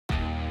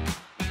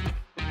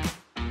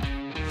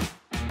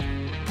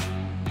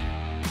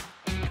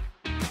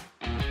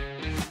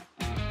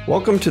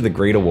Welcome to The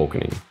Great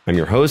Awakening. I'm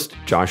your host,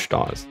 Josh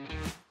Daws.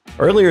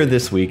 Earlier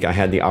this week, I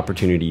had the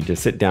opportunity to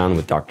sit down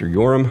with Dr.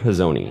 Yoram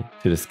Hazony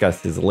to discuss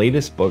his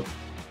latest book,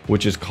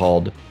 which is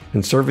called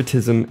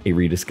Conservatism, a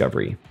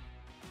Rediscovery.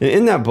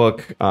 In that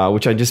book,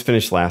 which I just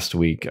finished last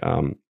week,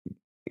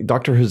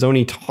 Dr.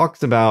 Hazony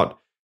talks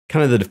about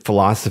kind of the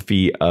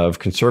philosophy of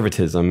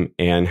conservatism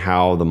and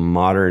how the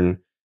modern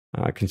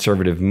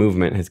conservative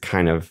movement has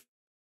kind of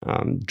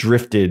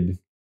drifted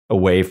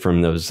away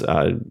from those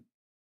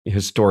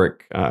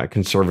historic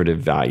conservative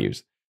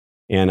values.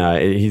 And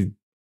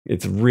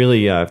it's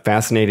really a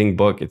fascinating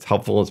book. It's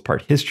helpful. It's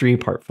part history,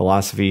 part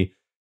philosophy,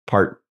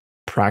 part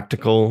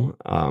practical.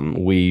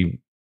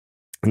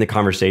 In the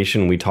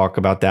conversation, we talk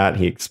about that.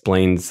 He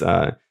explains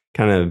kind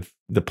of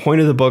the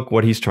point of the book,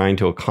 what he's trying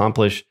to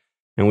accomplish.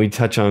 And we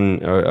touch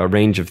on a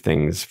range of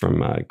things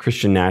from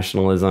Christian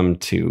nationalism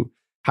to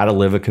how to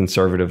live a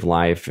conservative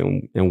life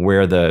and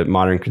where the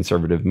modern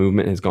conservative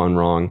movement has gone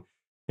wrong.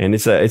 And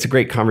it's a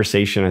great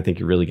conversation. I think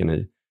you're really going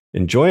to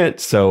enjoy it.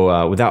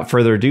 So without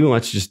further ado,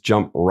 let's just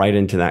jump right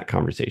into that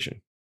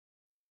conversation.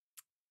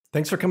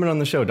 Thanks for coming on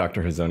the show,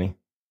 Dr. Hazony.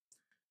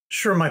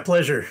 Sure, my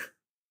pleasure.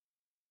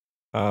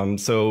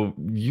 So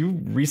you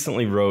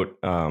recently wrote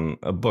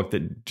a book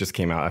that just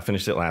came out. I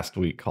finished it last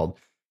week called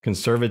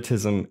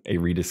Conservatism, a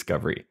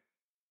Rediscovery.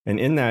 And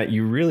in that,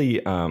 you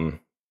really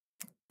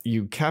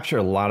you capture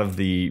a lot of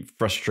the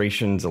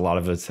frustrations a lot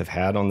of us have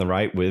had on the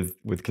right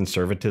with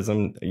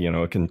conservatism,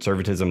 a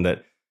conservatism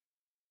that,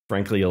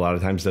 frankly, a lot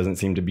of times doesn't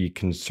seem to be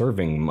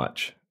conserving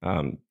much.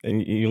 And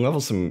you level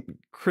some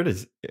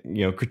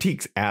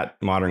critiques at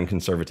modern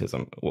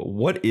conservatism.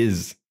 What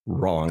is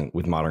wrong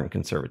with modern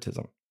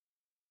conservatism?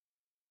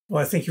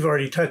 Well, I think you've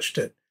already touched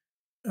it.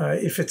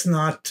 If it's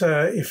not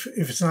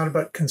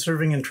about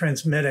conserving and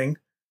transmitting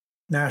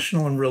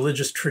national and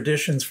religious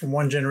traditions from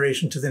one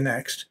generation to the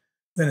next,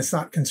 then it's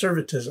not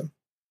conservatism.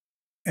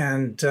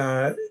 And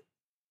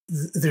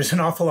there's an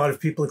awful lot of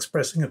people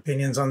expressing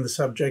opinions on the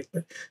subject,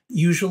 but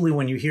usually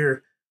when you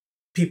hear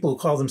people who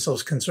call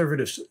themselves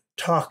conservatives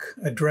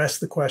address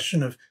the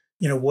question of,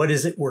 what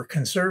is it we're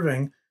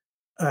conserving,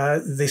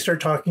 they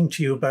start talking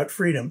to you about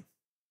freedom.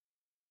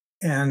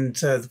 And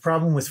the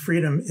problem with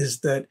freedom is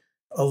that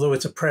although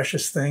it's a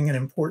precious thing and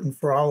important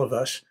for all of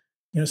us,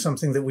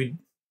 something that we'd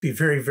be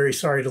very, very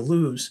sorry to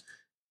lose,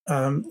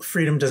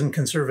 freedom doesn't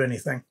conserve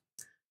anything.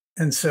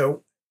 And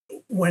so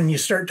when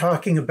you're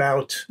talking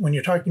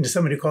to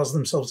somebody who calls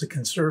themselves a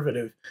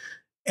conservative,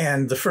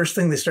 and the first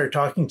thing they start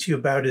talking to you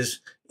about is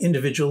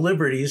individual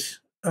liberties,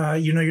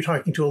 you're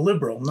talking to a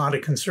liberal, not a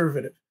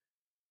conservative.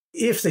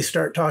 If they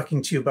start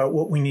talking to you about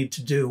what we need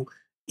to do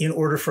in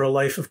order for a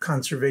life of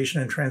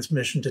conservation and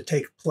transmission to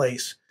take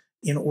place,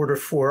 in order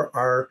for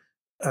our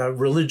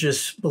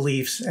religious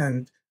beliefs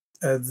and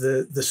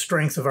the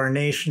strength of our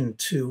nation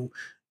to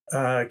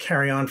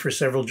carry on for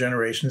several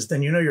generations,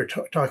 then you're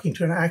talking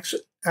to an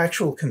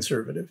actual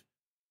conservative.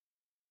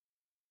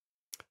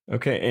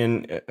 Okay,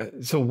 and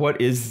so what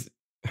is,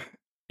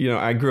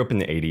 I grew up in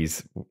the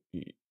 80s,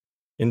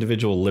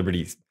 individual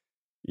liberties,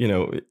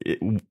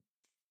 it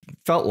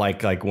felt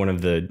like one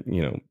of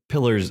the,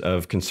 pillars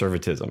of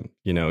conservatism.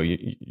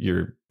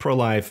 You're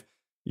pro-life,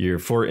 you're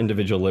for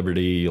individual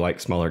liberty, you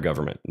like smaller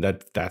government.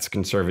 That's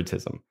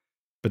conservatism.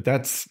 But I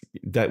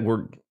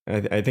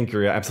think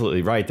you're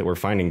absolutely right that we're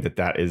finding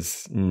that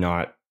is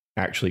not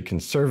actually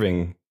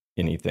conserving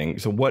anything.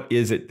 So what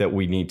is it that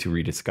we need to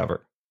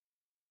rediscover?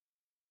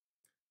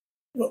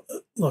 Well,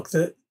 look,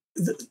 the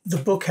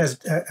book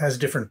has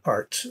different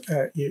parts.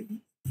 You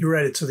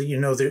read it so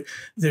that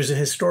there's a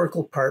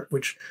historical part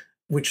which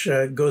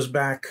goes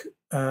back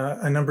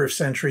a number of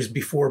centuries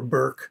before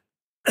Burke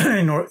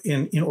in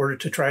order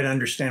to try to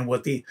understand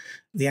what the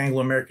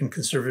Anglo-American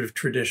conservative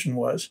tradition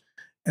was.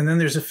 And then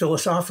there's a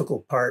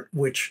philosophical part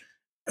which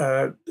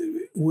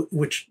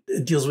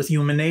deals with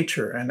human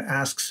nature and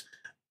asks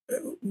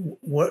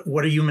what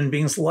are human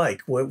beings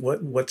like?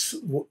 What's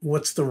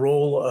the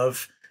role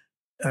of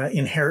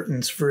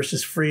inheritance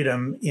versus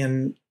freedom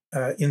in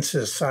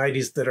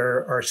societies that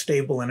are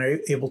stable and are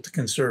able to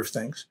conserve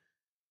things?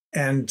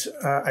 And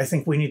I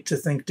think we need to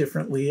think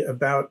differently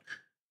about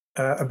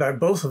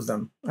both of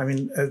them. I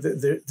mean,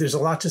 there's a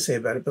lot to say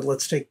about it, but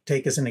let's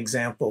take as an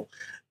example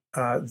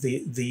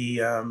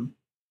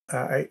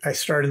I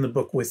start in the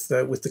book with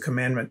the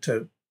commandment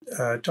to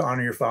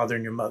honor your father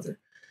and your mother.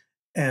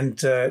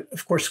 And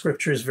of course,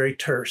 scripture is very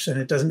terse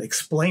and it doesn't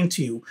explain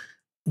to you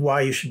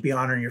why you should be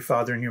honoring your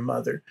father and your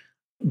mother.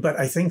 But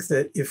I think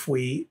that if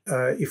we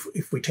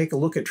take a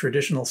look at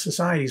traditional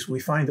societies, we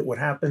find that what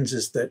happens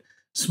is that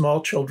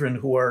small children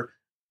who are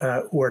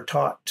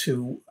taught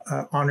to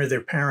honor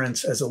their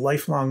parents as a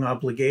lifelong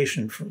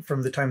obligation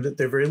from the time that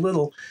they're very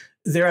little,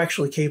 they're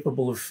actually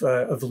capable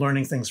of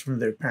learning things from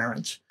their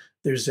parents.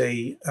 There's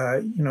a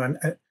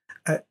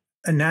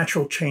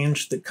natural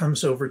change that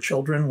comes over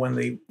children when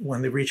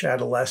they reach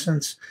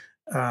adolescence.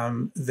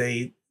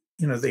 They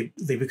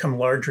become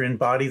larger in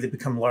body, they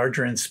become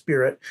larger in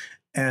spirit,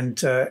 and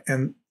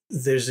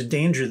there's a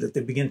danger that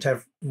they begin to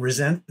have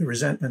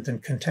resentment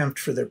and contempt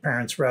for their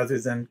parents rather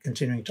than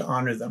continuing to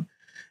honor them.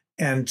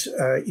 And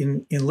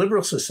in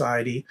liberal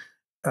society,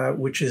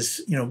 which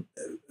is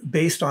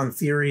based on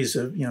theories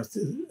of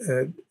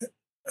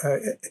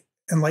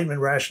Enlightenment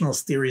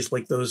rationalist theories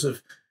like those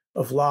of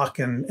Locke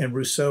and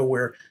Rousseau,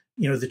 where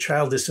the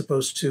child is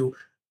supposed to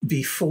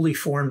be fully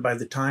formed by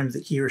the time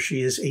that he or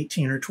she is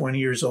 18 or 20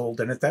 years old,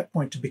 and at that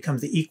point to become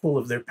the equal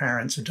of their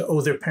parents and to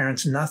owe their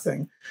parents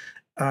nothing.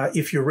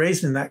 If you're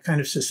raised in that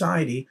kind of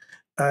society,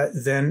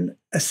 then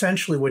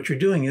essentially what you're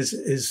doing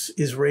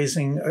is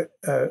raising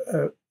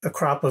a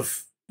crop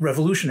of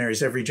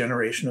revolutionaries every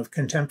generation, of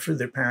contempt for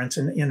their parents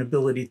and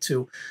inability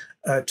to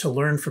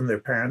learn from their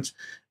parents.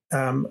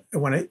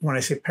 When I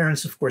say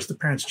parents, of course, the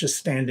parents just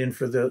stand in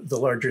for the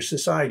larger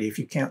society. If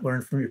you can't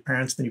learn from your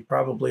parents, then you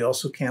probably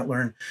also can't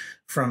learn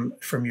from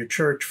your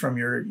church, from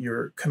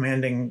your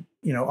commanding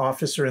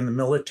officer in the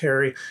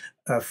military,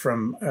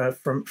 from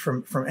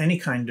any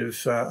kind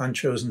of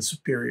unchosen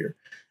superior.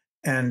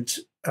 And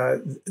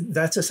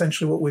that's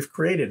essentially what we've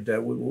created.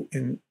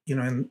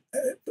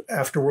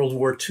 After World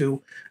War II,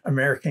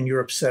 America and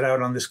Europe set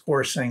out on this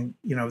course, saying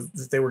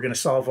that they were going to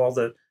solve all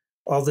the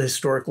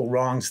historical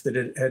wrongs that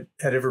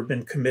had ever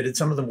been committed.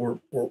 Some of them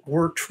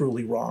were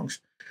truly wrongs,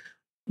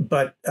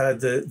 but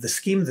the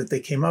scheme that they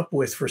came up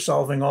with for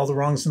solving all the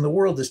wrongs in the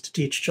world is to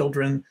teach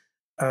children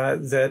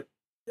that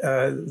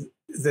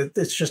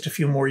it's just a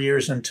few more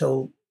years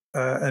until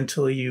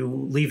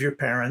you leave your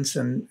parents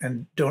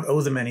and don't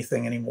owe them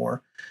anything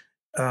anymore.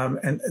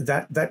 And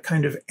that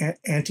kind of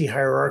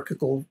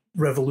anti-hierarchical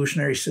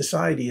revolutionary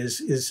society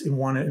is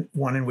one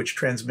in which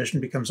transmission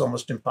becomes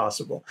almost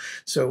impossible.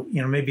 So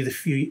maybe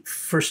the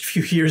first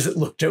few years it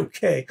looked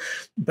okay,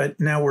 but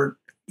now we're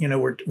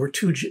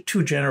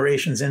two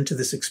generations into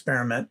this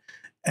experiment,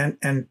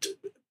 and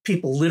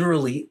people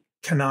literally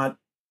cannot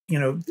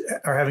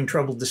are having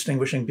trouble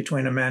distinguishing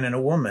between a man and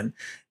a woman,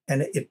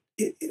 and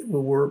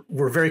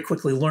we're very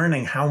quickly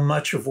learning how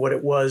much of what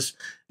it was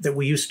that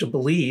we used to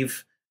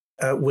believe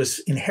was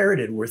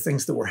inherited, were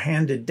things that were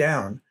handed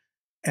down,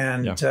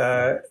 and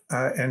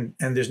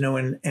there's no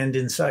end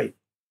in sight.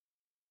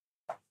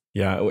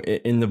 Yeah,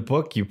 in the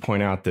book, you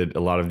point out that a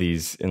lot of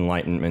these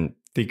Enlightenment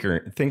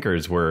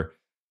thinkers were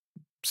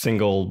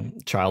single,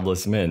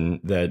 childless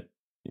men that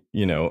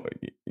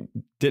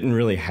didn't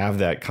really have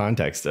that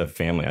context of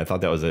family. I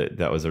thought that was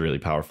a really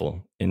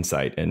powerful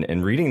insight,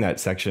 and reading that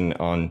section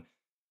on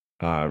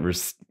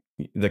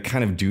the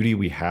kind of duty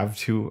we have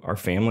to our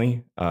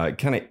family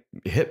kind of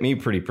hit me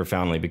pretty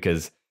profoundly,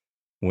 because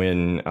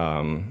when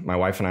my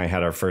wife and I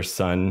had our first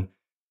son,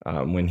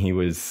 when he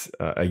was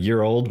a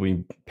year old,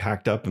 we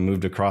packed up and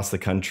moved across the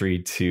country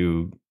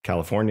to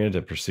California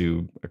to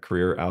pursue a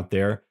career out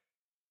there.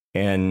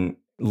 And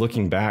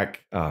looking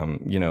back,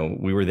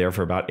 we were there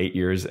for about 8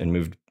 years and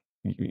moved,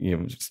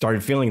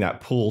 started feeling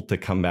that pull to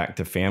come back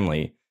to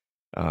family,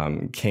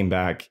 came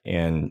back,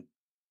 and,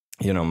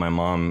 my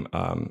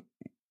mom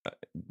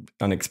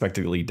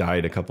unexpectedly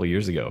died a couple of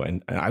years ago,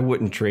 and I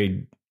wouldn't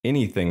trade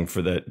anything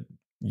for that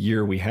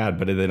year we had.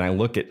 But then I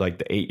look at like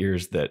the 8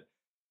 years that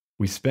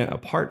we spent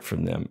apart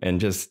from them,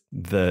 and just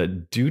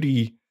the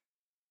duty.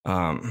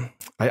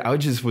 I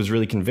just was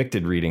really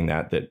convicted reading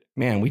that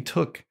man, we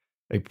took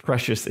a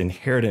precious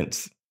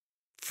inheritance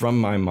from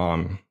my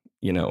mom,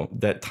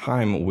 that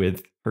time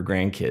with her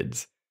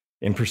grandkids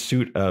in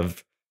pursuit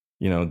of,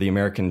 the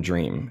American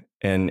dream.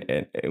 And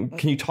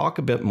can you talk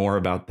a bit more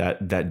about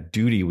that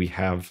duty we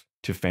have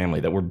to family,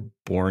 that we're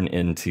born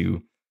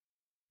into?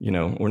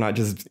 We're not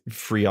just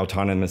free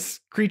autonomous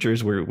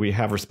creatures, we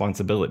have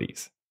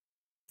responsibilities.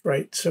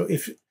 Right. So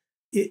if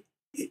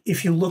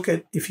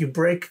you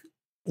break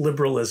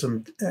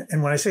liberalism,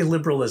 and when I say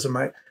liberalism,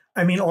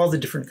 I mean all the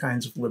different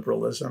kinds of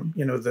liberalism,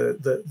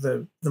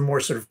 the more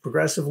sort of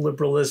progressive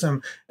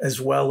liberalism,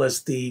 as well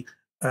as the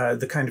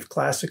kind of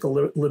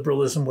classical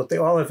liberalism. What they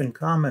all have in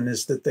common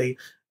is that they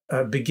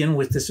begin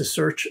with this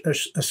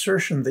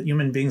assertion that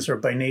human beings are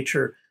by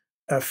nature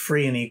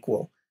free and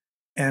equal.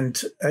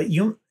 And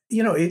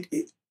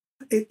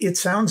it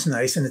sounds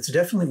nice, and it's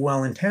definitely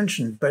well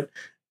intentioned, but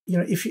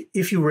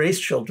if you raise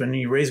children and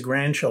you raise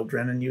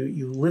grandchildren and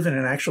you live in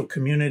an actual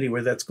community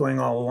where that's going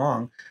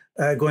on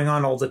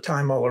all the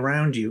time, all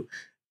around you,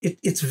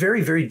 it's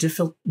very, very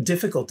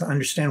difficult to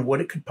understand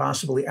what it could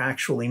possibly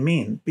actually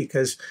mean.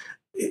 Because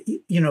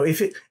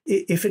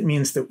if it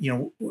means that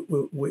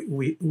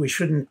we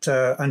shouldn't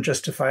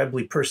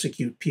unjustifiably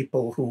persecute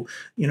people who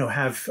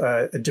have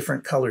a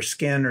different color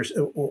skin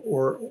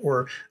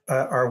or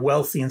are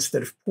wealthy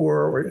instead of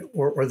poor,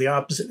 or the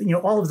opposite,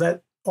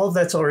 all of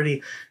that's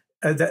already.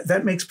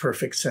 That makes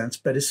perfect sense.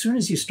 But as soon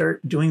as you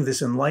start doing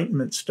this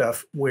Enlightenment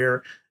stuff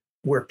where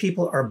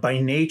people are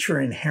by nature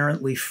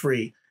inherently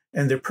free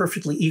and they're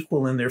perfectly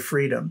equal in their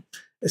freedom,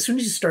 as soon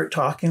as you start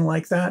talking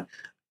like that,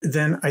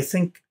 then I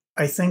think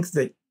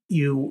that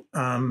you,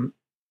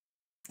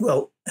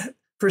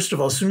 first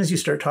of all, as soon as you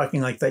start talking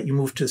like that, you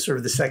move to sort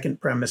of the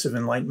second premise of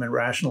Enlightenment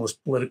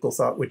rationalist political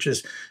thought, which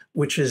is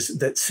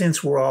that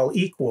since we're all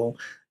equal,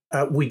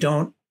 we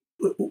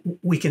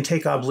can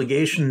take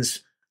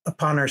obligations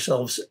upon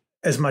ourselves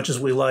as much as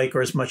we like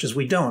or as much as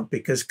we don't,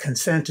 because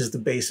consent is the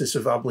basis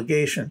of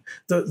obligation.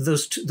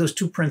 Those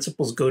two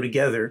principles go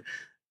together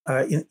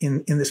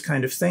in this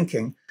kind of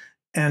thinking.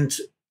 And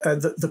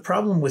the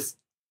problem with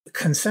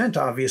consent,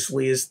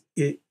 obviously, is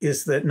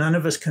that none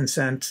of us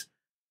consent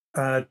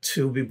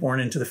to be born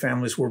into the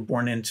families we're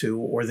born into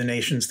or the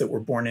nations that we're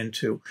born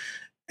into.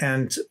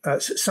 And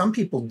some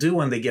people do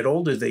when they get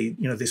older. They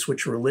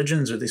switch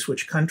religions or they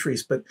switch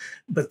countries. But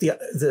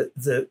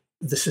the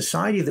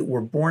society that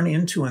we're born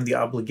into and the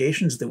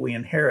obligations that we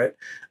inherit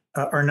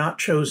are not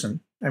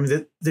chosen. I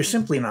mean, they're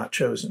simply not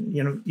chosen.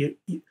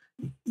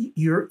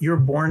 You're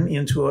born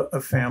into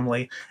a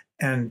family,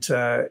 and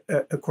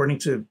according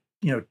to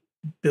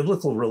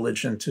biblical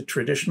religion, to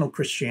traditional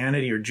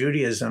Christianity or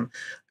Judaism,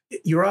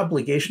 your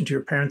obligation to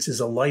your parents is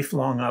a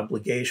lifelong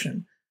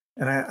obligation.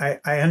 And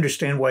I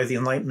understand why the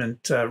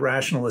Enlightenment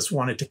rationalists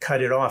wanted to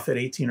cut it off at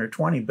 18 or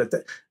 20, but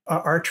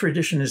our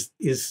tradition is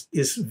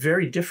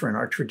very different.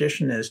 Our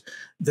tradition is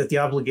that the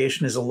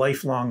obligation is a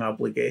lifelong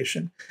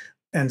obligation.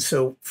 And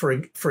so,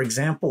 for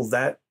example,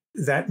 that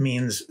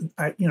means,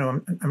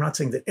 I'm not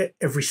saying that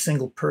every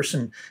single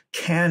person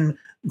can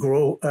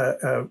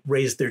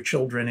raise their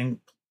children in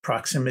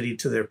proximity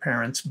to their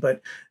parents,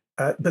 but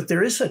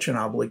there is such an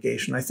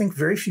obligation. I think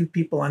very few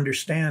people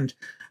understand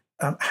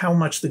how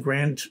much the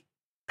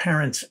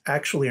grandparents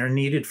actually are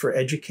needed for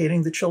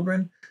educating the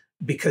children,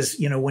 because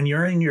when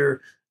you're in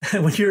your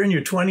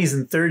 20s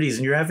and 30s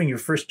and you're having your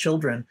first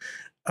children,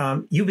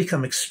 you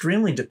become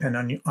extremely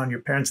dependent on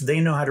your parents. They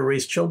know how to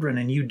raise children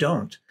and you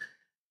don't.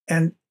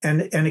 And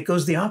it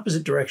goes the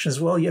opposite direction as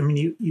well. I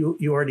mean,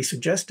 you already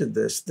suggested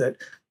this, that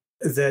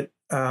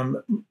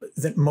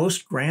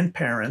most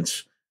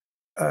grandparents,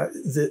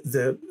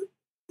 the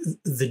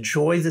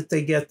joy that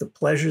they get, the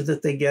pleasure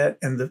that they get,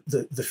 and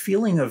the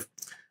feeling of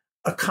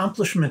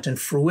accomplishment and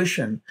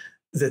fruition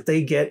that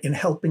they get in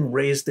helping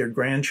raise their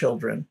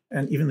grandchildren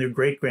and even their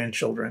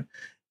great-grandchildren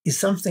is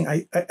something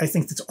I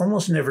think that's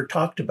almost never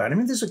talked about. I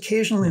mean, there's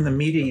occasionally in the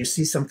media, you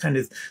see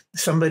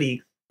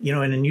somebody, in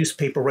a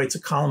newspaper writes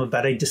a column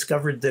about, I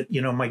discovered that,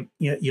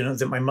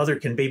 that my mother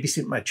can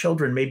babysit my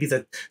children. Maybe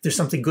that there's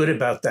something good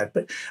about that.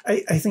 But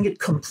I think it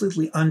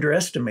completely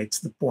underestimates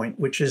the point,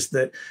 which is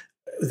that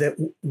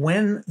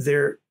when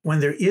there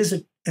is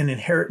an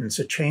inheritance,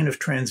 a chain of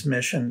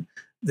transmission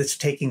that's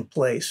taking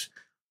place,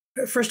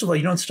 first of all,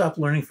 you don't stop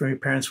learning from your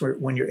parents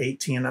when you're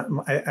 18.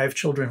 I have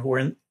children who are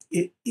in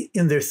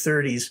their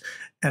 30s,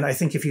 and I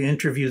think if you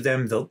interview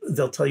them,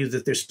 they'll tell you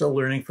that they're still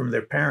learning from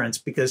their parents,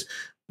 because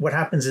what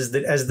happens is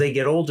that as they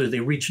get older, they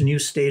reach new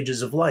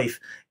stages of life,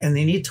 and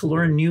they need to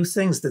learn new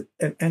things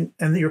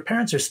and your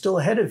parents are still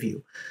ahead of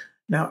you.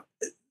 Now,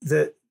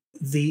 there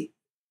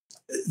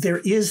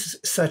is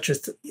such a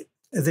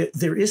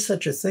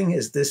thing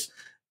as this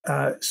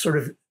sort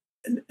of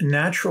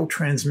natural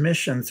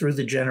transmission through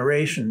the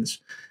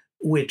generations,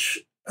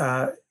 which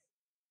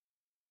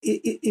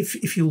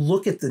if you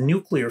look at the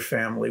nuclear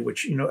family,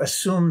 which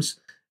assumes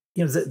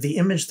the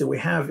image that we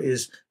have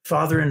is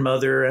father and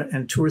mother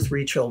and 2 or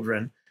 3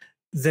 children,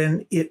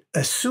 then it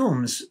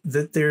assumes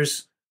that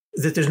there's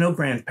no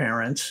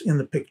grandparents in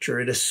the picture.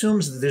 It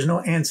assumes that there's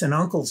no aunts and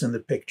uncles in the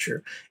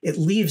picture. It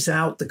leaves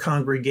out the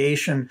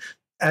congregation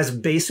as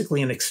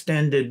basically an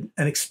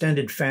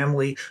extended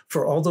family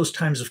for all those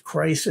times of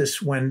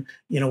crisis when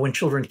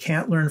children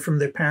can't learn from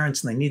their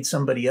parents and they need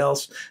somebody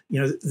else.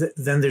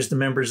 Then there's the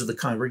members of the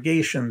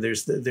congregation.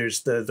 There's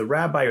the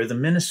rabbi or the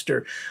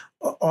minister.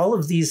 All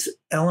of these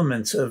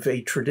elements of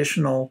a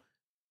traditional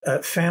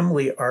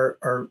family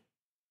are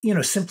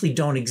simply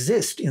don't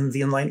exist in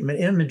the Enlightenment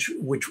image,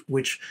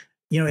 which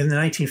in the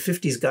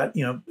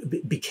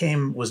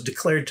 1950s was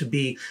declared to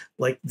be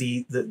like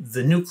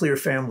the nuclear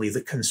family,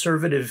 the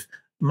conservative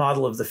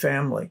model of the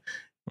family.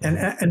 And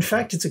in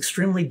fact, it's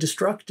extremely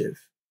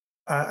destructive.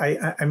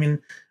 I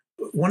mean,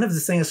 one of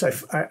the things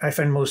I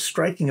find most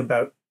striking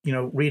about,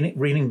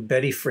 reading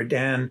Betty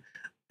Friedan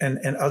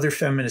and other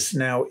feminists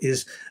now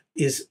is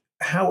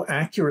how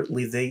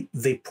accurately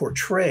they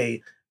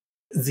portray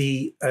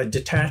the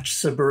detached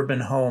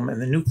suburban home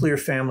and the nuclear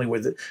family,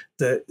 where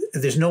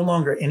there's no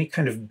longer any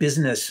kind of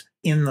business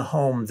in the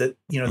home, that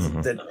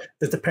that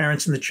the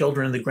parents and the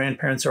children and the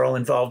grandparents are all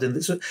involved in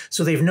this.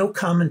 So they have no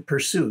common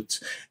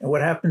pursuits. And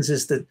what happens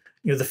is that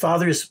the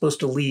father is supposed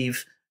to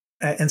leave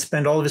and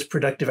spend all of his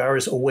productive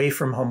hours away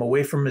from home,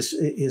 away from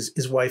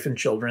his wife and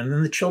children. And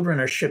then the children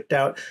are shipped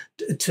out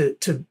to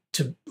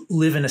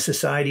live in a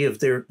society of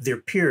their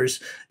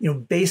peers,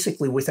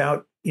 basically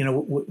without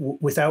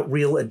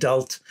real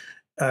adult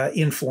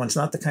influence,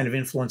 not the kind of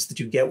influence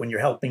that you get when you're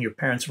helping your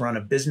parents run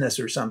a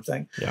business or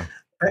something. Yeah.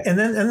 And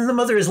then the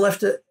mother is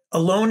left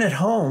alone at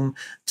home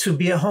to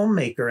be a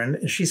homemaker,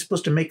 and she's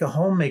supposed to make a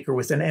homemaker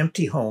with an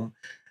empty home.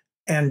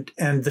 And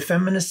the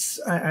feminists,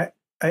 I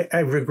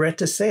regret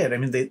to say it, I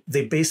mean,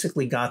 they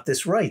basically got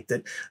this right,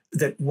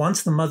 that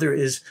once the mother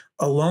is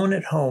alone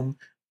at home,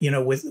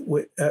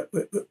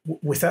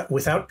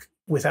 without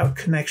without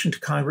connection to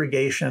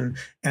congregation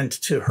and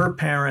to her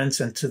parents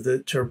and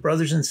to her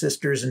brothers and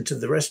sisters and to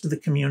the rest of the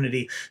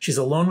community. She's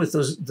alone with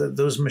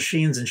those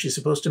machines, and she's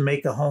supposed to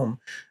make a home.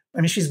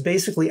 I mean, she's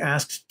basically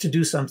asked to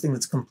do something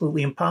that's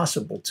completely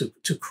impossible,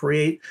 to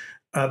create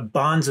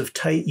bonds of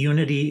tight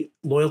unity,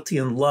 loyalty,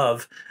 and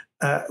love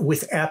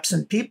with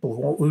absent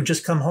people who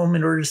just come home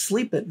in order to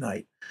sleep at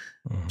night.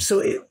 Mm-hmm.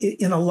 So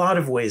in a lot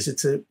of ways,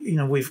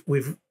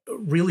 we've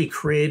really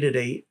created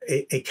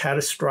a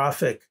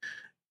catastrophic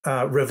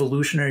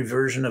revolutionary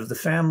version of the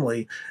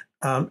family.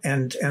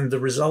 And the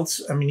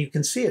results, I mean, you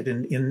can see it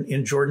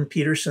in Jordan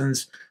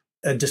Peterson's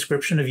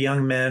description of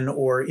young men,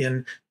 or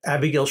in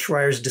Abigail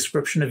Schreier's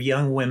description of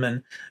young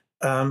women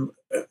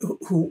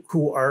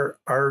who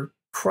are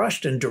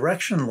crushed and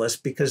directionless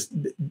because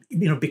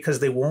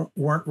they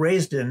weren't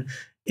raised in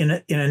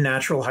a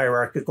natural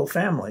hierarchical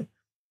family.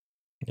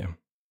 Yeah,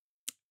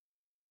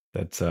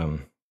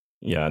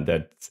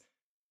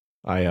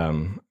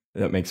 that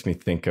makes me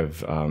think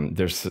of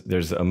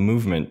there's a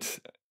movement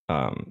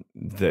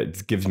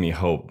that gives me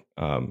hope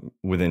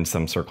within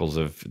some circles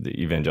of the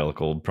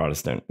evangelical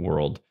Protestant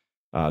world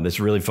that's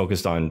really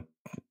focused on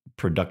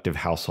productive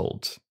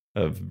households,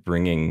 of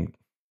bringing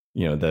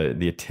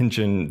the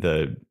attention,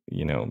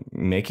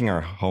 making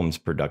our homes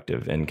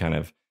productive, and kind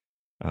of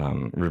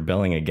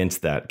rebelling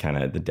against that. Kind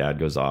of the dad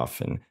goes off,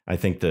 and I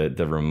think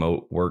the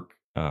remote work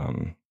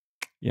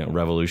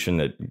revolution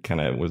that kind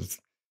of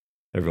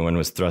everyone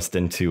was thrust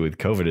into with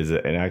COVID is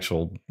an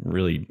actual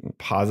really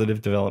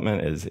positive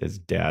development, as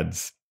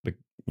dads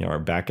are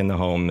back in the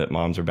home, that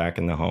moms are back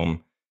in the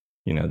home.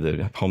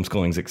 The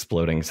homeschooling's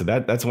exploding. So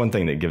that's one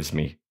thing that gives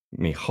me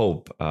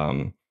hope,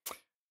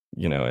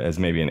 as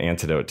maybe an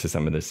antidote to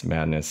some of this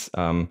madness.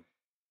 I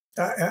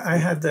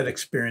had that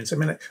experience. I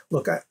mean,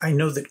 look, I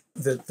know that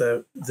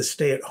the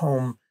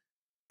stay-at-home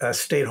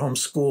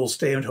school,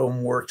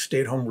 stay-at-home work,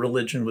 stay-at-home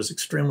religion was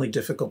extremely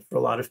difficult for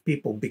a lot of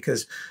people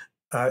because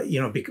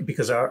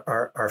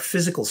our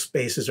physical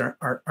spaces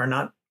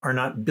are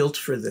not built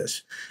for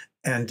this,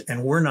 and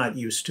we're not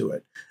used to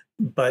it.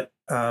 But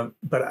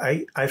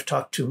I've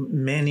talked to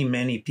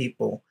many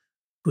people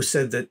who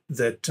said that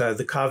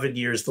the COVID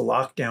years, the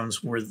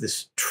lockdowns, were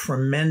this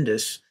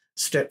tremendous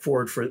step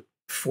forward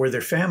for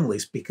their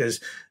families, because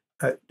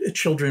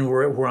children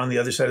were on the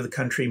other side of the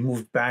country,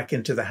 moved back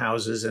into the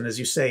houses, and as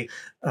you say,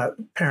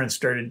 parents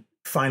started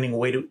finding a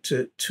way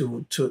to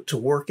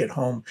work at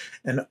home,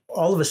 and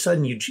all of a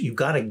sudden you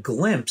got a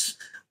glimpse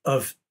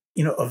of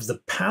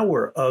the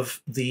power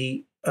of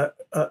the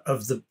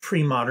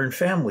pre-modern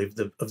family,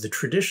 of the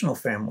traditional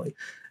family.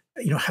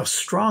 How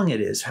strong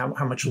it is,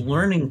 how much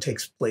learning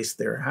takes place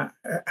there,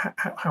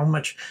 how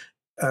much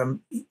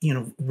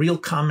real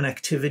common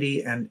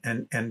activity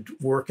and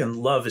work and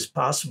love is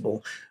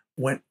possible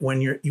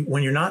when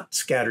you're not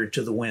scattered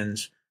to the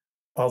winds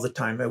all the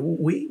time.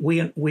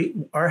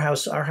 Our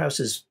house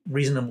is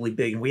reasonably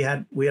big, and we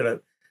had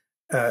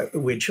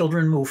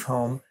children move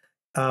home,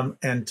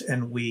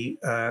 and we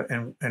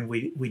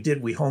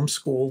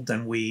homeschooled,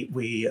 and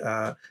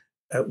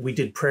we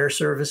did prayer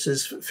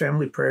services,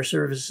 family prayer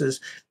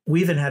services.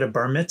 We even had a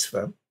bar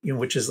mitzvah,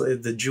 which is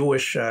the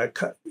Jewish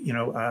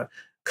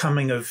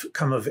coming of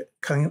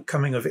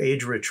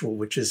age ritual,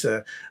 which is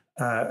a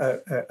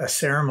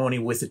ceremony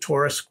with the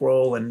Torah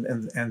scroll,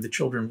 and the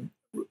children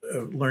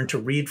learn to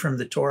read from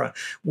the Torah.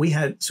 We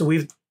have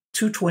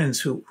two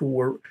twins who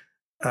were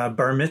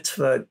bar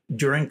mitzvah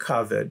during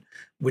COVID,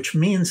 which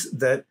means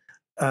that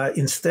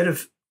instead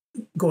of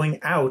going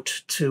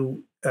out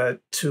to a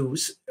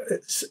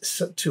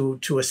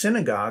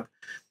synagogue,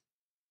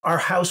 our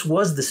house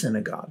was the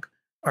synagogue.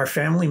 Our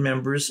family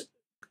members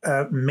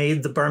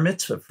made the bar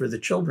mitzvah for the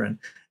children,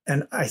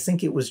 and I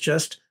think it was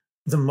just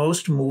the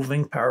most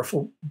moving,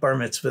 powerful bar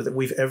mitzvah that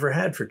we've ever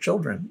had for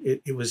children.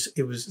 It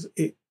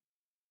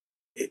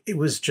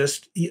was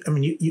just, I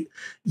mean,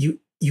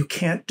 you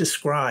can't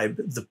describe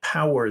the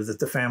power that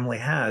the family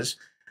has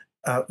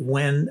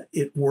when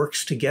it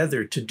works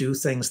together to do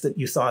things that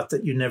you thought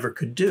that you never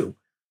could do.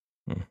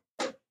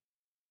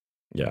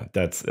 Yeah,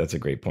 that's a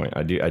great point.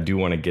 I do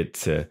want to get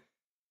to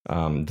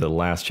the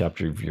last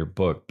chapter of your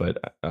book,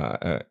 but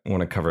I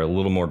want to cover a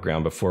little more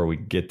ground before we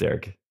get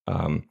there.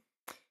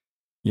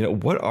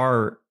 What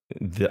are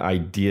the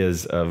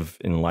ideas of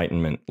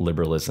Enlightenment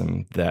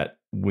liberalism that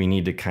we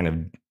need to kind of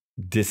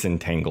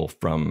disentangle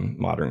from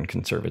modern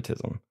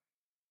conservatism?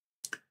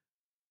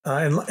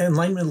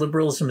 Enlightenment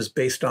liberalism is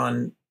based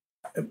on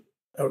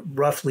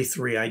roughly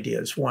three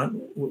ideas.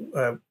 One,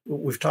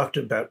 we've talked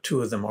about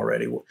two of them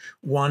already.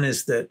 One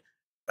is that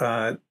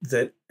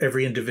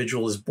every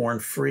individual is born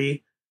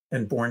free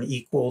and born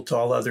equal to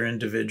all other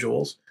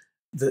individuals.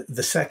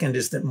 The second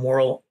is that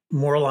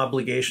moral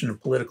obligation and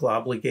political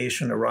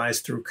obligation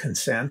arise through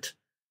consent,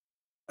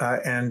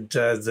 and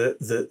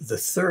the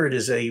third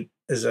is a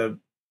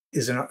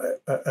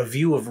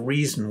view of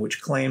reason,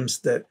 which claims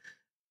that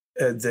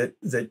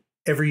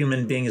every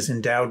human being is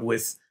endowed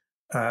with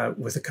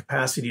a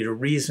capacity to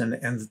reason,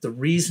 and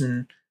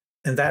that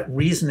that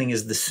reasoning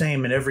is the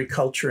same in every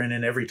culture and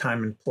in every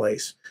time and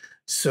place.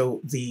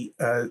 So the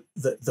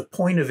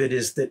point of it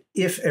is that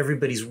if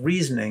everybody's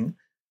reasoning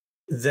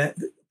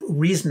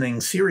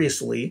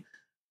seriously,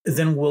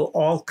 then we'll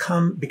all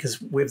come, because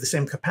we have the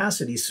same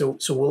capacity, so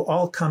we'll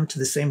all come to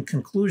the same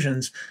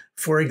conclusions,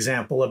 for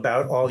example,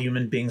 about all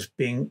human beings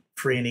being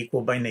free and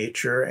equal by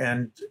nature,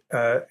 and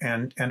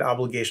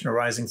obligation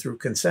arising through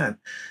consent.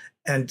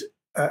 And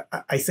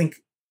I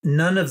think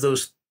none of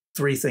those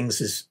three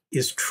things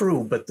is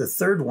true, but the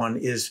third one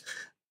is,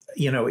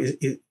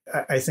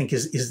 I think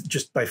is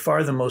just by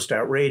far the most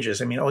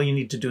outrageous. I mean, all you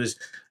need to do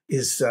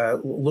is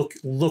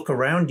look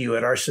around you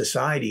at our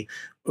society.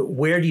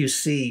 Where do you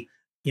see,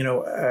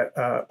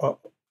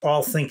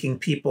 all thinking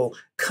people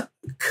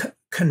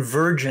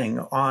converging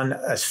on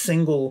a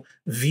single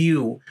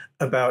view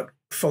about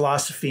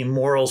philosophy,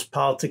 morals,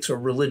 politics, or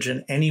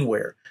religion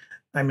anywhere?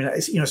 I mean,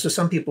 so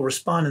some people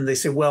respond and they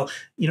say, well,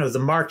 the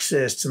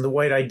Marxists and the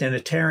white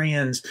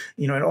identitarians,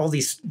 and all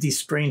these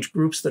strange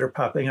groups that are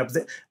popping up,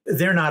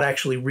 they're not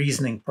actually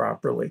reasoning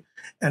properly.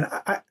 And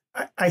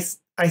I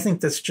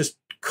think that's just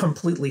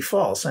completely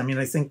false. I mean,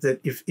 I think that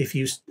if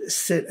you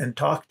sit and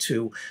talk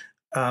to,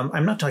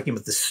 I'm not talking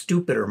about the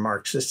stupider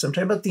Marxists. I'm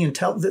talking about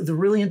the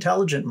really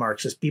intelligent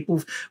Marxists, people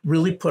who've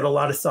really put a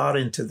lot of thought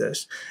into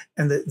this,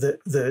 and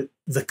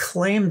the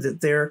claim that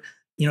they're,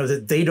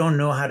 that they don't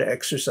know how to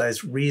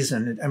exercise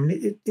reason. I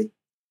mean,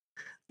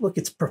 look,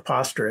 it's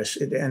preposterous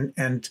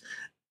and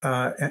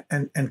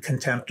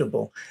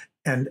contemptible.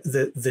 And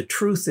the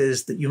truth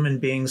is that human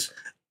beings,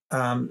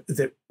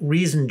 that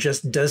reason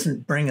just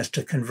doesn't bring us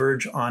to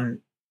converge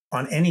on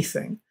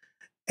anything.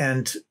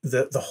 And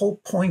the whole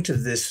point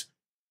of this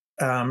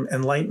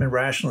Enlightenment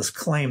rationalist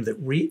claim that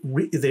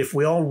that if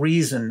we all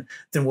reason,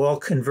 then we'll all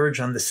converge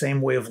on the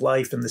same way of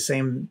life and the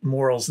same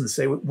morals and the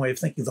same way of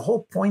thinking. The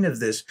whole point of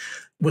this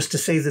was to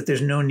say that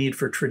there's no need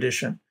for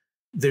tradition.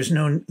 There's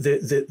no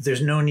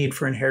need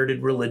for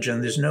inherited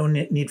religion. There's no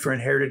need for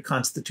inherited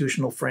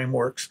constitutional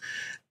frameworks.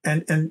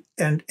 And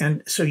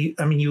so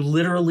you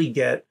literally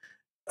get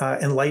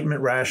Enlightenment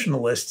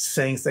rationalists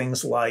saying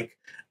things like,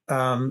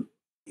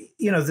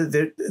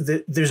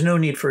 there's no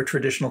need for a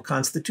traditional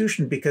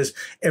constitution because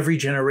every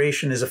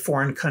generation is a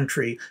foreign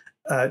country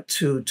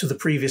to the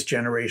previous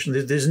generation.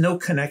 There's no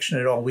connection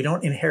at all. We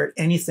don't inherit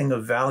anything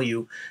of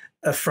value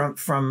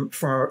from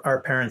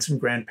our parents and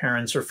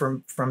grandparents, or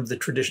from the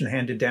tradition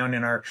handed down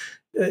in our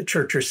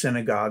church or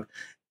synagogue.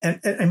 And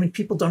I mean,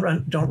 people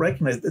don't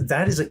recognize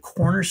that is a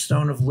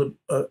cornerstone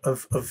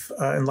of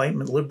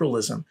Enlightenment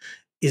liberalism,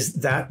 is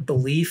that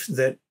belief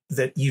that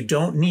you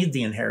don't need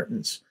the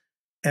inheritance.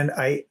 And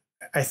I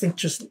think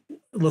just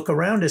look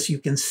around us, you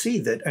can see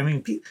that. I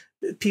mean,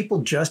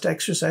 people just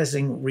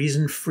exercising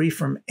reason free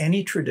from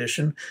any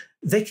tradition,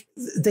 they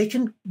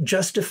can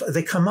justify,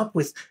 they come up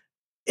with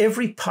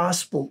every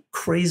possible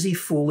crazy,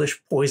 foolish,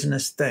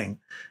 poisonous thing.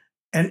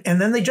 And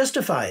then they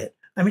justify it.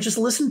 I mean, just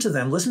listen to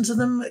them,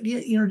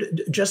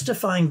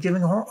 justifying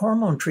giving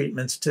hormone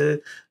treatments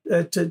to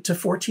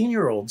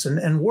 14-year-olds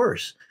and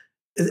worse.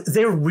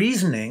 They're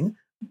reasoning,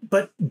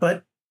 but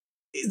they're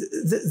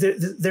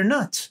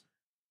nuts.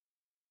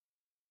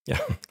 Yeah,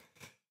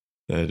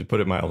 to put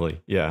it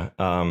mildly. Yeah.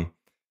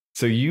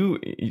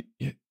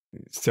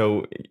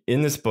 So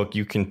in this book,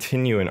 you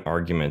continue an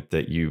argument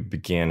that you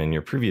began in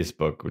your previous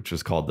book, which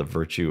was called The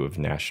Virtue of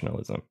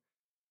Nationalism.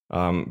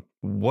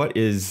 What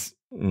is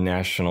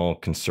national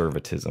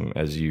conservatism,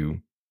 as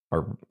you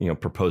are,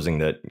 proposing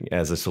that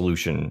as a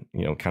solution,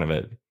 kind of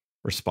a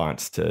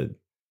response to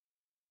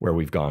where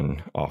we've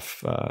gone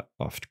off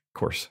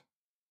course?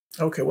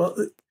 Okay, well,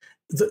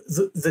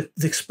 the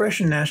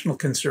expression national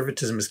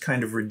conservatism is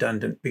kind of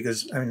redundant,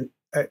 because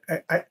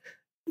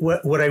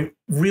what I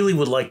really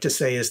would like to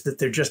say is that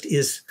there just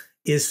is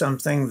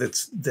something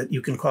that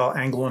you can call the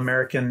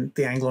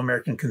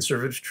Anglo-American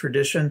conservative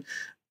tradition,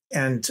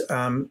 and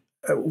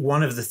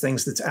one of the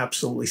things that's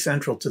absolutely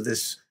central to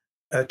this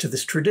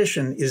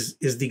tradition is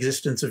the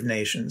existence of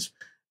nations.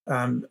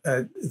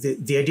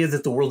 The idea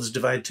that the world is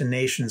divided to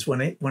nations.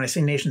 When I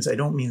say nations, I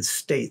don't mean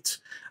states.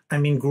 I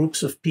mean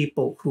groups of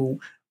people who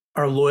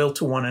are loyal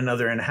to one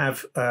another and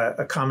have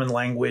a common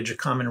language, a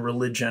common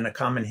religion, a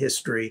common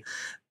history.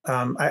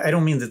 I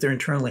don't mean that they're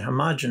internally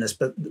homogenous,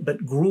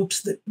 but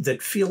groups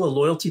that feel a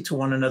loyalty to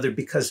one another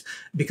because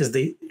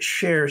they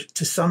share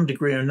to some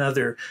degree or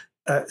another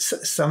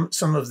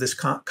some of this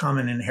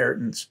common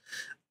inheritance.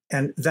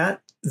 And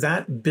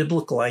that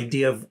biblical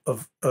idea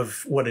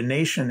of what a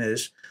nation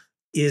is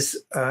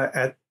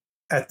at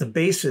the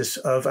basis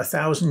of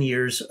 1,000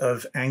 years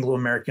of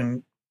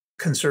Anglo-American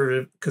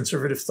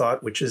conservative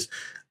thought, which is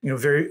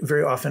very,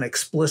 very often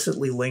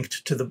explicitly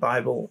linked to the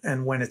Bible.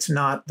 And when it's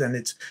not, then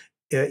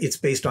it's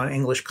based on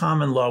English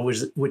common law,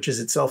 which is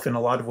itself in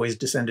a lot of ways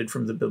descended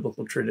from the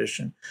biblical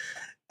tradition.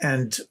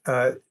 And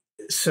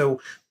so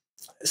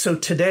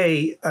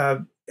today,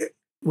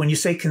 when you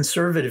say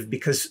conservative,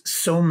 because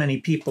so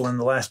many people in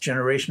the last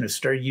generation have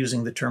started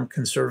using the term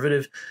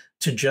conservative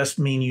to just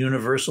mean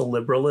universal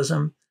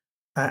liberalism.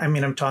 I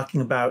mean, I'm talking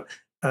about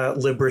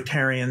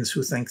libertarians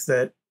who think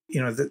that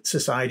that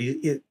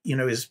society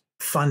is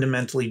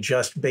fundamentally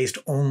just based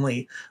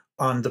only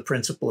on the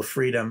principle of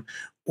freedom,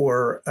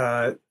 or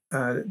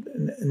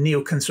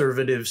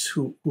neoconservatives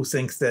who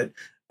think that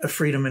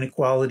freedom and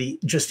equality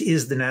just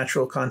is the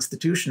natural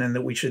constitution, and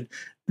that we should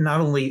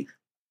not only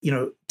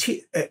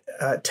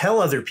tell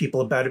other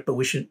people about it, but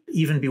we should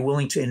even be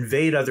willing to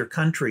invade other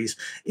countries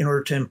in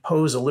order to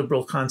impose a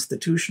liberal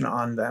constitution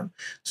on them.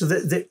 So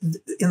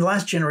in the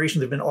last generation,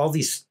 there have been all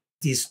these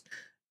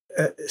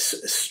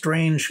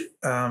strange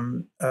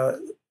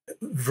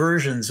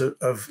versions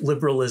of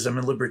liberalism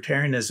and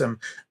libertarianism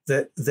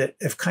that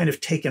have kind of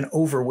taken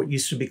over what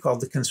used to be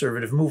called the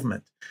conservative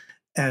movement.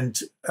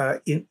 And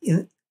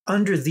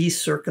under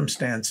these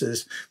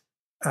circumstances,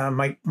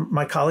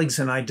 my colleagues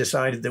and I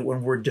decided that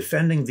when we're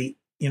defending the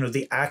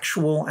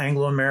actual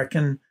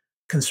Anglo-American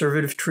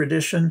conservative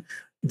tradition,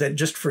 that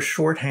just for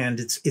shorthand,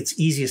 it's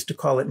easiest to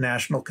call it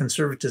national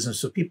conservatism,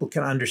 so people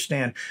can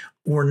understand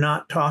we're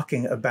not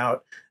talking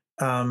about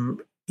the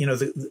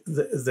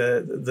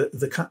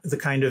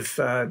kind of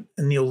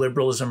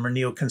neoliberalism or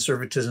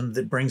neoconservatism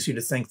that brings you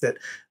to think that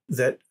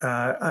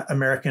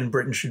America and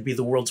Britain should be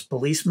the world's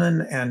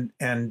policeman,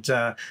 and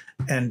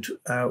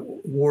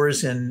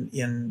wars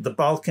in the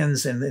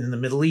Balkans and in the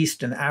Middle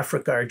East and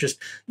Africa are just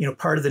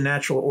part of the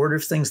natural order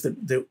of things,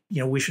 that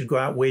we should go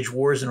out and wage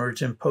wars in order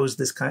to impose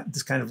this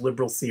kind of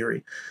liberal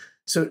theory.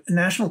 So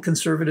national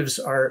conservatives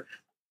are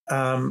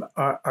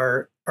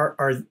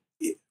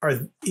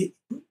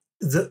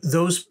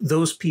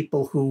those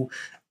people who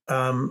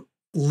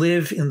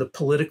live in the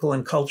political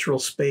and cultural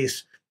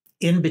space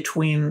in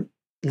between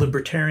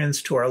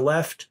libertarians to our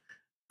left,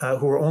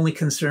 who are only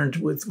concerned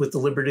with the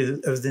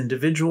liberty of the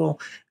individual,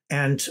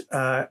 and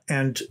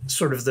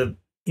sort of the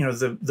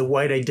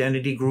white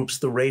identity groups,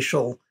 the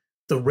racial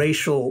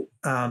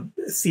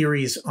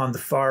theories on the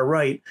far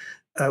right,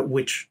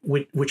 which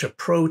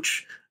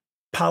approach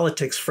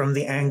politics from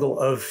the angle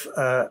of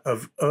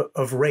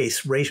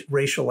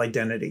racial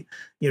identity,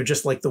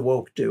 just like the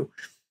woke do.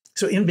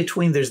 So in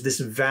between, there's this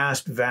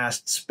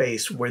vast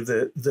space where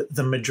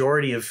the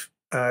majority of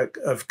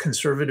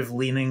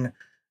conservative-leaning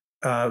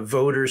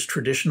voters,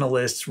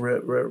 traditionalists,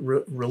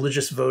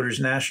 religious voters,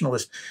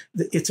 nationalists,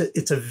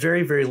 it's a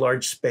very, very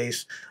large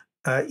space.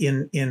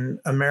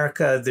 In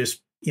America, there's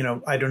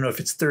I don't know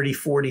if it's 30,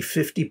 40,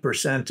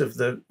 50% of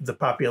the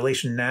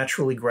population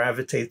naturally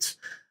gravitates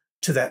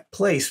to that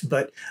place,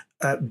 but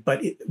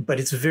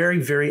it's very,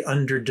 very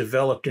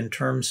underdeveloped in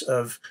terms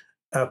of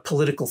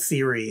political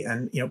theory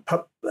and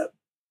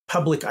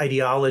public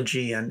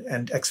ideology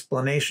and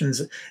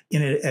explanations at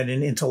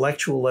an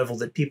intellectual level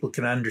that people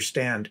can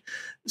understand.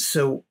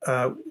 So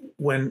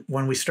when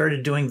we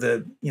started doing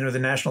the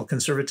National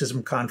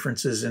Conservatism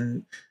Conferences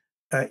in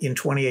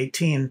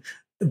 2018,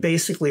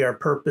 basically our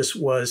purpose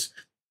was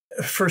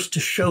first to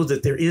show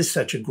that there is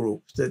such a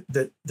group,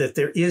 that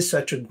there is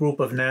such a group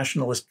of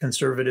nationalist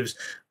conservatives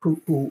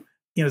who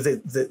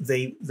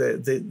they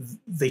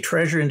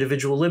treasure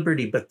individual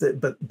liberty, but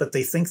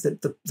they think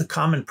that the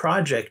common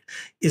project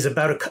is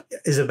about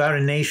a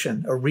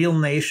nation, a real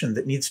nation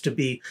that needs to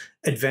be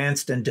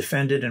advanced and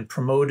defended and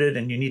promoted,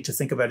 and you need to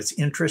think about its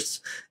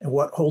interests and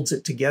what holds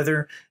it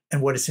together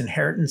and what its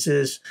inheritance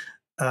is.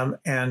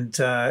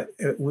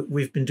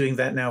 We've been doing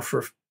that now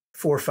for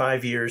 4 or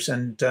 5 years,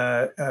 and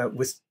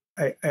with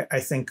I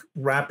think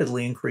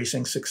rapidly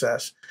increasing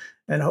success.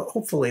 And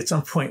hopefully at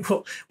some point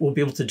we'll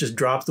be able to just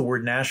drop the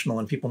word national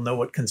and people know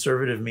what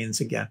conservative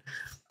means again.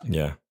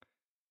 Yeah.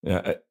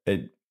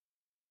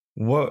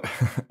 What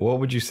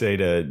would you say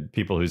to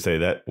people who say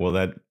that? Well,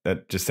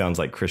 that just sounds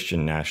like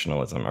Christian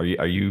nationalism. Are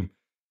you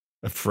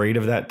afraid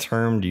of that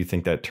term? Do you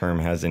think that term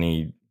has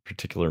any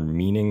particular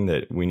meaning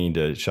that we need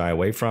to shy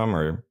away from,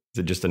 or is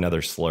it just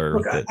another slur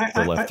that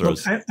the left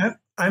throws?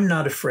 I'm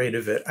not afraid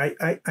of it.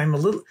 I'm a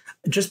little,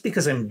 just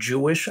because I'm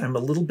Jewish, I'm a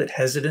little bit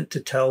hesitant to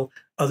tell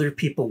other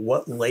people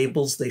what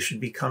labels they should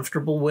be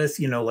comfortable with,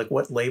 like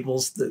what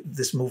labels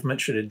this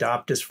movement should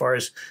adopt as far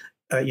as,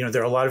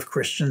 there are a lot of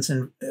Christians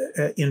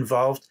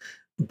involved.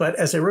 But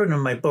as I wrote in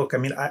my book, I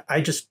mean,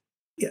 I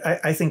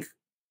think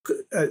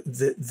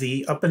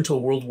the up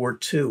until World War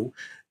II,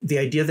 the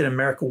idea that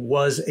America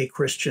was a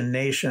Christian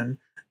nation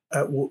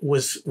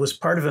was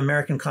part of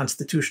American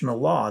constitutional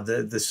law.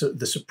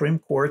 The Supreme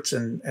Courts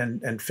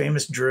and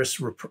famous jurists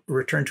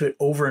return to it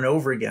over and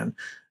over again,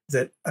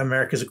 that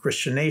America is a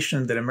Christian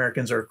nation, that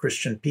Americans are a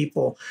Christian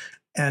people.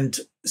 And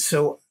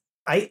so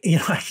I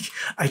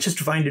just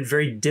find it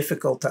very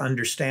difficult to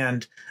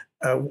understand,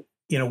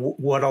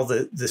 what all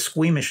the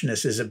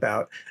squeamishness is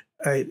about.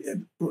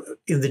 In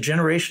the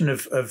generation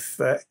of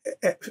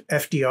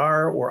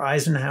FDR or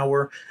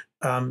Eisenhower,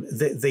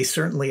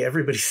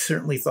 everybody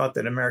certainly thought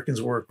that Americans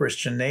were a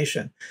Christian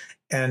nation,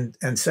 and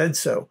said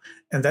so.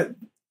 And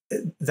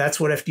that's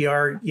what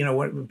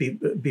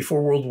FDR,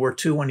 before World War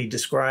II, when he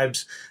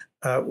describes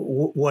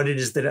what it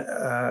is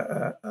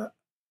that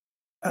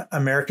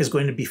America is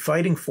going to be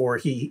fighting for,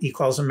 he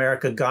calls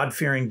America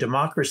God-fearing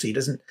democracy. He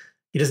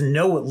doesn't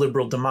know what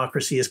liberal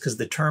democracy is, because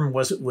the term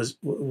was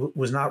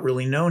not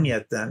really known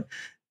yet then.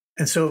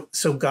 And so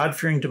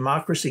God-fearing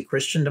democracy,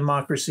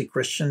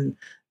 Christian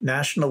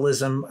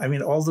nationalism, I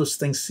mean, all those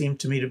things seem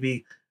to me to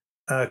be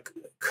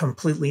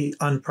completely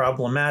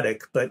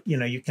unproblematic, but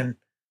you can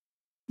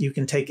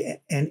take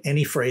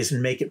any phrase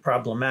and make it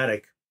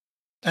problematic.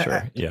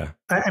 Sure. Yeah.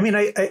 I mean,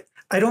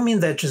 I don't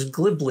mean that just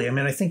glibly. I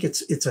mean, I think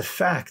it's a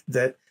fact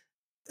that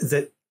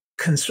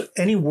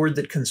any word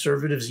that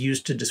conservatives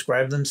use to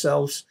describe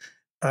themselves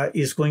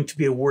is going to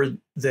be a word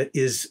that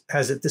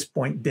has at this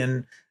point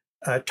been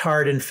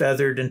tarred and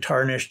feathered and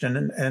tarnished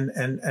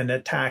and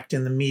attacked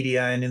in the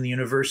media and in the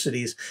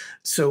universities.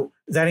 So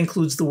that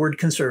includes the word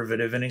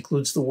conservative, and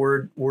includes the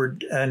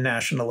word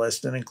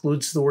nationalist, and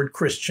includes the word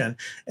Christian,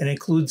 and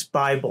includes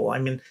Bible. I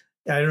mean,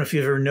 I don't know if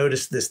you've ever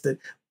noticed this,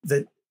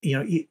 that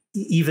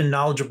even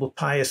knowledgeable,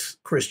 pious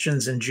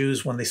Christians and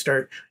Jews, when they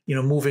start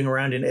moving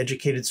around in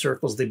educated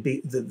circles,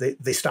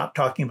 they stop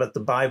talking about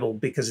the Bible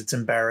because it's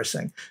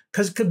embarrassing,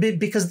 because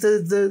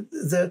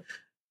the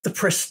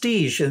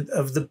prestige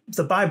of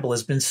the Bible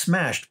has been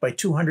smashed by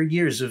 200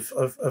 years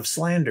of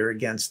slander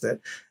against it,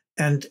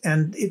 and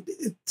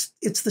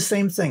it's the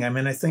same thing. I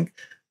mean, I think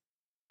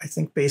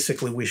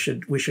basically we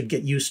should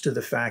get used to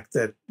the fact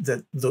that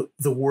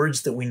the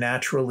words that we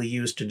naturally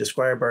use to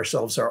describe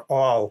ourselves are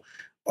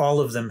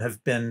all of them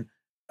have been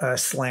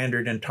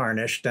slandered and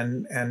tarnished,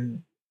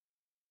 and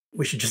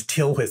we should just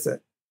deal with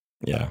it.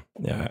 Yeah,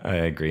 I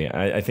agree.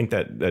 I think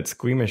that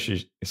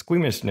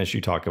squeamishness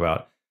you talk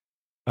about,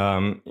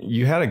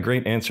 you had a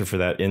great answer for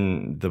that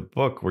in the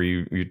book, where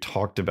you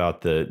talked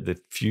about the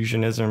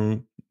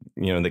fusionism,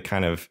 that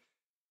kind of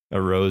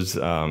arose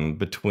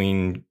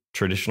between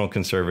traditional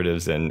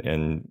conservatives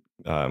and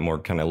more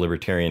kind of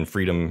libertarian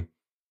freedom,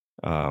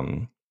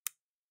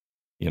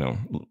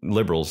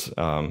 liberals,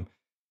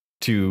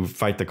 to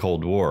fight the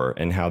Cold War,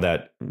 and how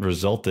that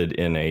resulted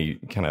in a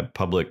kind of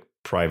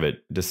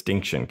public-private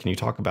distinction. Can you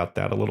talk about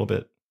that a little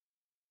bit?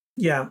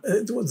 Yeah,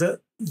 the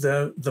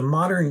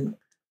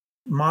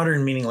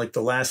modern meaning, like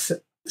the last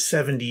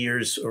 70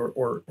 years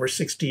or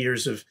 60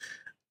 years of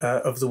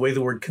the way the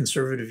word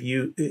conservative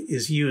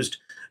is used.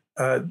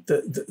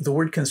 The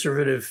word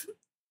conservative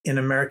in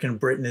American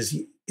Britain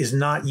is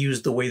not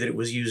used the way that it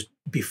was used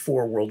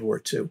before World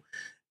War II.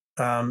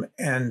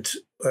 And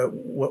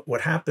what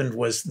happened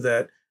was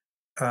that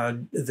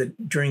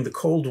during the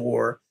Cold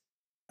War,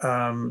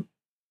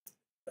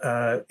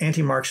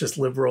 anti-Marxist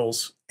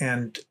liberals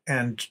and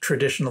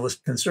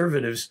traditionalist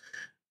conservatives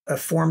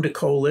formed a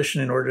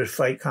coalition in order to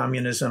fight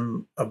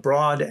communism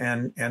abroad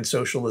and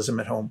socialism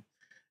at home.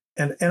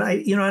 And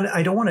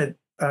I don't want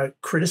to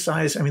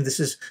criticize. I mean,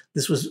 this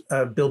was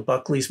Bill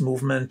Buckley's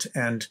movement,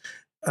 and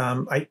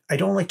I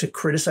don't like to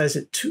criticize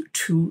it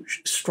too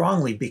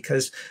strongly,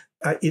 because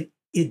it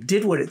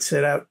did what it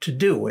set out to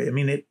do. I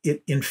mean,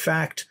 it in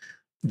fact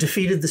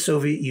defeated the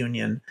Soviet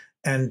Union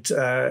and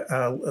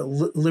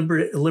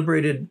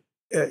liberated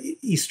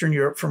Eastern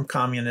Europe from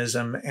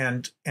communism,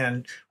 and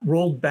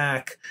rolled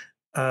back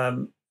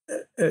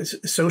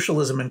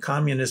socialism and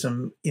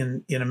communism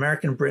in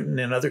American Britain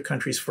and other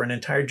countries for an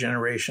entire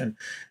generation.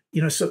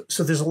 So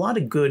there's a lot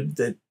of good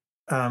that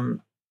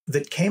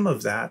came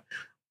of that,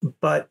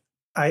 but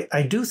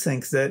I do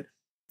think that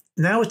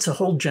now it's a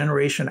whole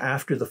generation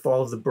after the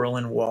fall of the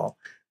Berlin Wall,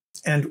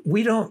 and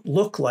we don't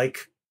look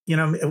like,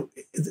 the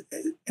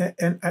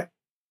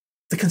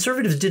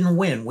conservatives didn't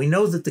win. We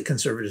know that the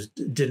conservatives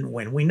didn't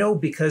win. We know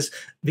because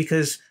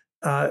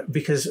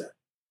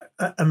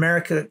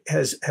America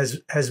has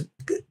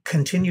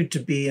continued to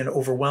be an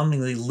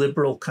overwhelmingly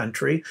liberal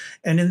country,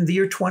 and in the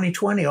year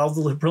 2020,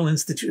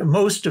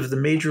 most of the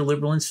major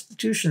liberal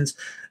institutions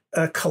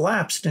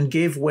collapsed and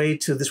gave way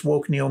to this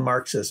woke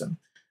neo-Marxism,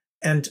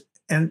 and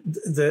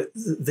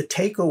the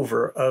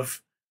takeover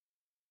of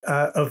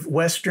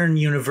Western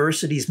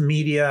universities,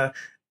 media,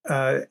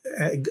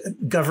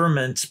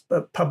 governments,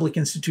 public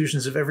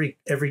institutions of every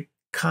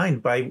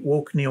kind by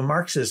woke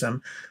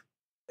neo-Marxism.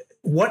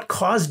 What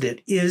caused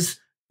it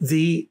is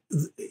the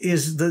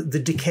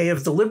decay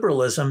of the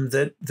liberalism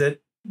that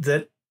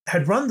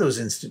had run those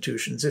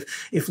institutions.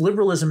 If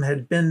liberalism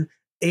had been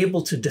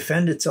able to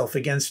defend itself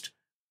against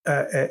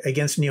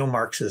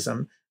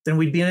neo-Marxism, then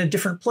we'd be in a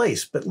different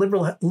place. But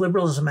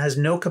liberalism has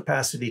no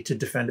capacity to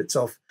defend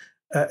itself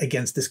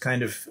against this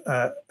kind of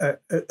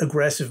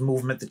aggressive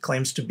movement that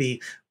claims to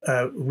be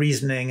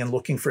reasoning and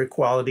looking for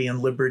equality and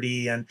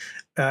liberty. And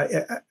I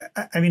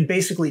mean,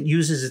 basically, it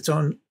uses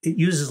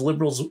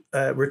liberals'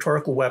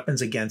 rhetorical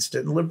weapons against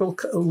it, and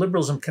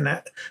liberalism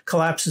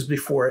collapses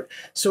before it.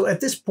 So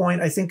at this point,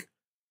 I think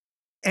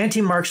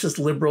anti-Marxist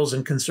liberals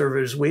and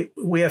conservatives,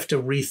 we have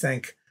to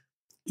rethink,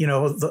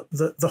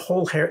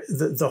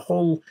 the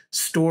whole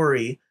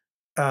story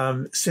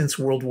since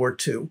World War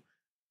II.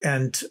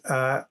 And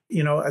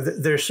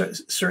there's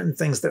certain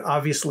things that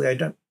obviously I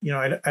don't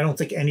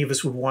think any of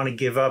us would want to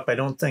give up. I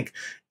don't think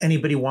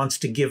anybody wants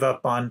to give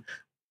up on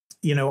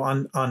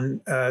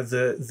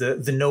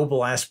the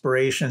noble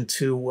aspiration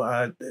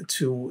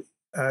to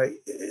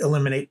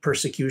eliminate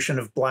persecution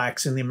of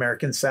blacks in the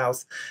American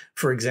South,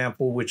 for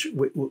example, which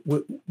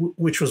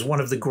was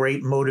one of the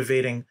great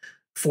motivating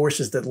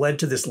forces that led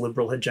to this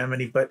liberal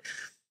hegemony. But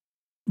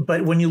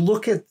when you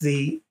look at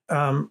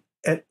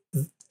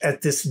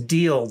at this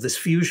deal, this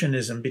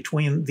fusionism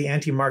between the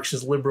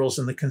anti-Marxist liberals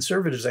and the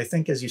conservatives. I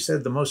think, as you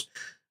said, the most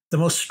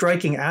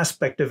striking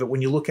aspect of it,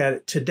 when you look at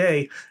it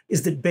today,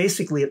 is that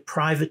basically it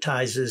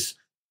privatizes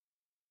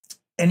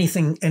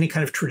anything, any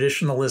kind of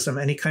traditionalism,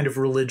 any kind of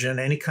religion,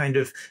 any kind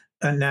of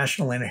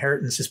national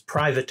inheritance is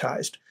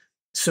privatized.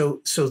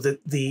 So that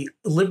the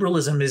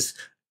liberalism is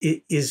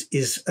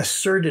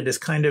asserted as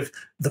kind of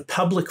the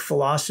public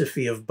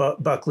philosophy of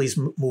Buckley's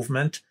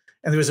movement.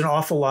 And there was an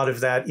awful lot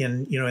of that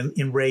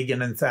in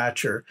Reagan and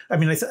Thatcher. I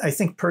mean, I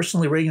think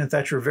personally, Reagan and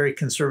Thatcher were very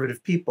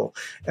conservative people,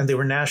 and they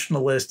were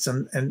nationalists,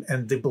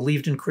 and they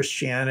believed in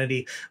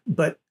Christianity.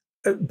 But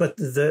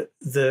the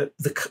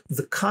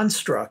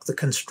construct, the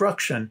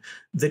construction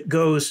that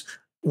goes,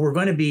 we're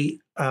going to be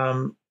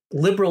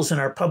liberals in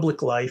our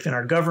public life, in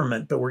our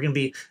government, but we're going to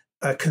be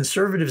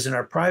conservatives in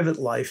our private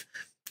life.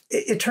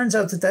 It turns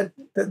out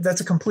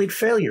that's a complete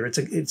failure.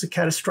 It's a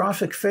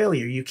catastrophic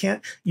failure. You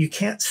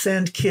can't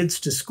send kids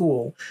to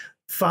school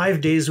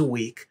 5 days a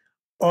week,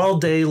 all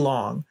day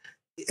long,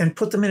 and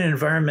put them in an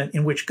environment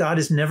in which God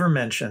is never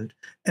mentioned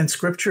and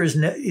Scripture is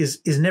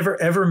never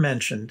ever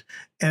mentioned,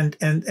 and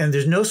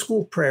there's no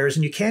school prayers,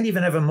 and you can't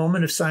even have a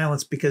moment of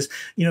silence because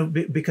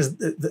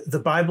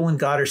the Bible and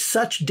God are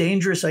such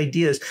dangerous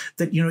ideas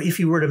that if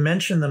you were to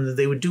mention them,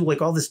 they would do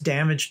like all this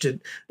damage to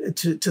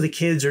the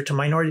kids or to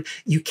minorities.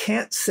 You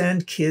can't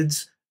send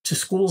kids to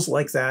schools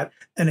like that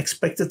and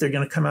expect that they're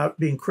going to come out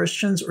being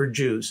Christians or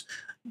Jews,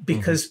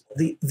 because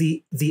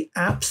the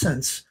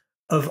absence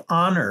of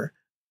honor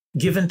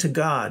given to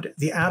God,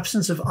 the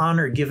absence of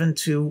honor given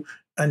to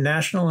a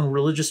national and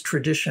religious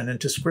tradition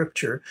and to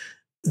Scripture,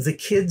 the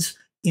kids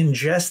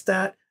ingest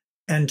that,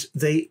 and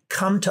they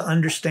come to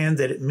understand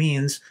that it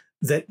means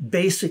that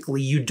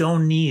basically you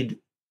don't need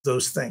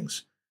those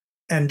things.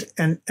 And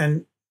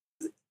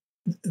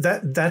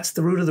that's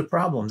the root of the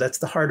problem. That's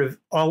the heart of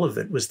all of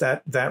it, was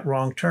that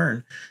wrong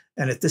turn.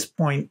 And at this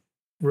point,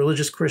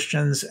 religious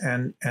Christians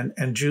and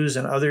Jews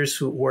and others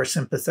who are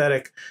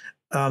sympathetic,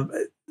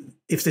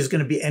 if there's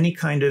going to be any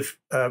kind of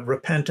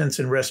repentance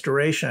and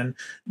restoration,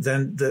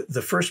 then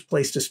the first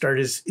place to start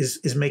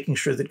is making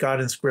sure that God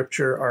and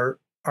Scripture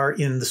are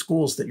in the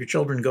schools that your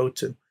children go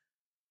to.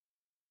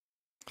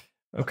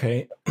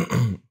 Okay.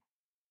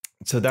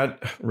 So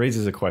that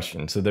raises a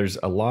question. So there's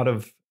a lot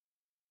of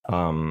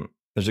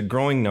there's a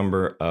growing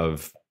number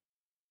of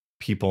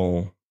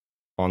people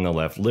on the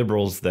left,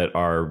 liberals, that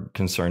are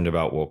concerned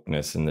about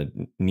wokeness and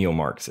the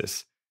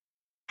neo-Marxists.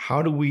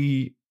 How do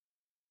we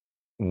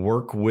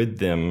work with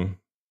them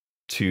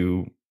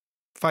to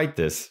fight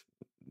this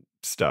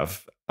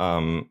stuff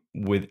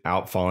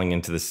without falling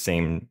into the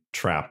same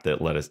trap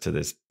that led us to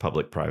this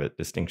public-private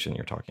distinction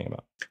you're talking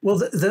about? Well,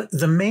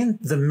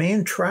 the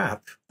main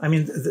trap, I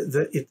mean,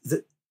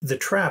 the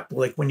trap,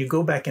 like when you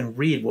go back and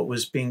read what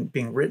was being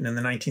written in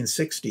the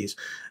 1960s,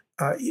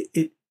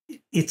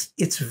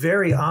 it's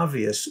very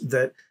obvious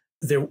that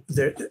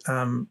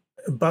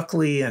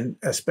Buckley, and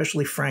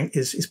especially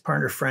his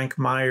partner Frank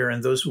Meyer,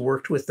 and those who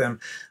worked with them,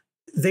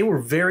 they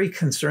were very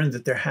concerned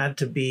that there had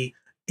to be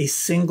a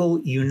single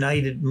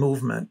united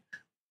movement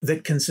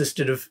that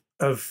consisted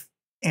of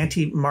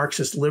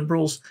anti-Marxist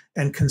liberals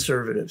and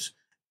conservatives.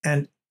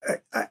 And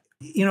I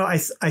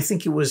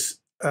think it was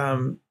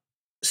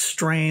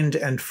strained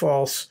and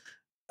false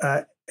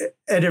at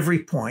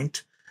every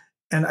point.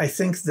 And I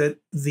think that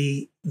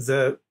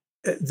that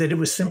it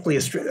was simply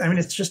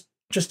it's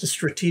just a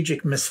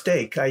strategic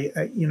mistake. I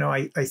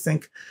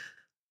think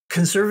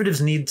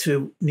conservatives need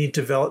to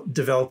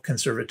develop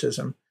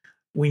conservatism.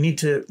 We need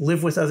to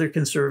live with other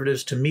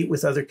conservatives, to meet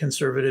with other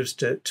conservatives,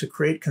 to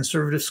create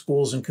conservative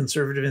schools and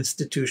conservative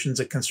institutions,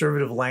 a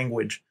conservative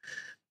language.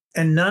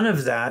 And none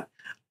of that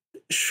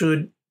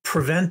should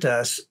prevent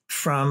us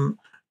from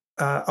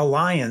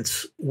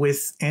alliance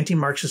with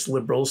anti-Marxist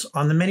liberals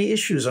on the many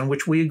issues on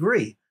which we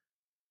agree.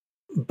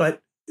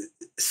 But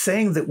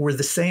saying that we're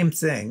the same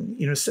thing,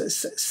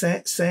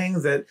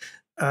 saying that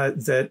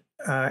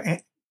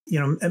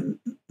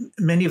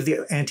many of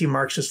the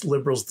anti-Marxist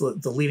liberals,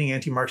 the leading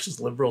anti-Marxist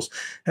liberals,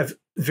 have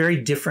very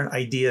different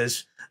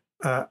ideas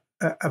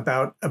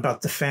about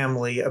the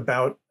family,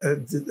 about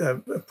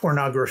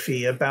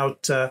pornography,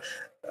 about the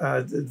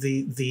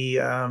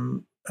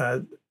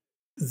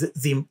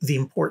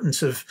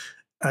importance of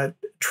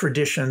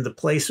tradition, the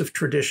place of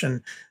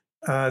tradition,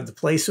 the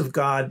place of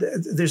God.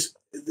 There's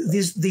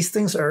these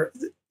things are.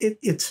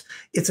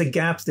 It's a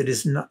gap that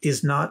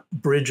is not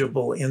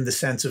bridgeable in the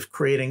sense of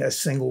creating a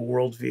single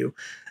worldview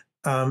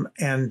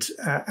and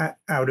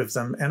out of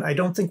them. And I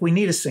don't think we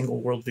need a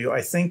single worldview.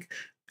 I think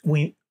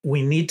we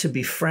need to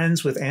be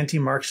friends with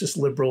anti-Marxist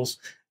liberals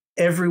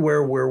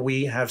everywhere where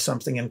we have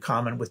something in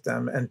common with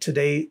them. And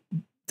today,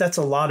 that's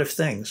a lot of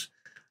things.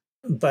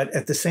 But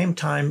at the same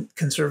time,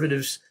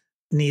 conservatives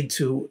need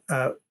to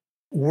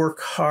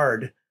work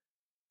hard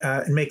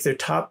and make their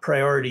top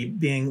priority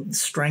being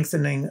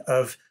strengthening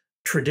of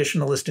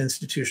traditionalist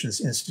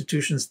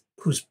institutions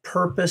whose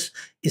purpose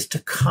is to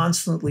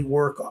constantly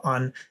work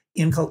on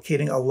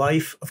inculcating a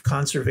life of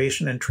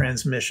conservation and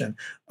transmission,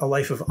 a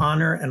life of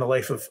honor and a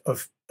life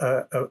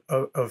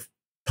of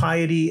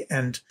piety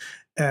and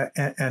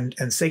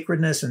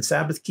sacredness and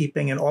Sabbath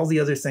keeping and all the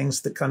other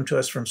things that come to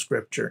us from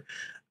Scripture.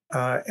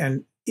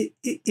 And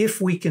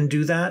if we can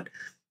do that,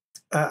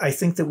 I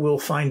think that we'll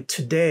find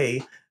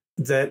today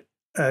that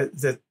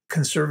that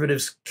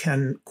conservatives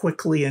can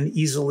quickly and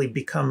easily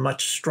become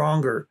much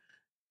stronger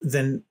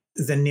than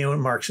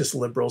neo-Marxist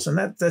liberals,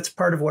 and that's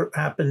part of what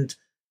happened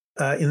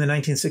in the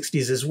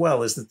 1960s as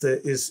well. Is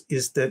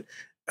that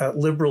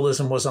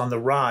liberalism was on the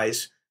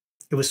rise.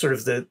 It was sort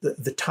of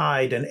the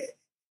tide, and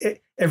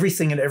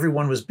everything and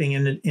everyone was being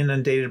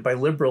inundated by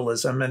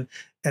liberalism,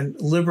 and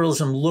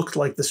liberalism looked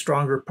like the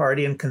stronger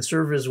party, and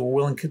conservatives were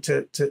willing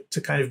to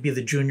kind of be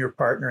the junior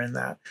partner in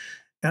that.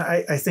 And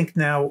I think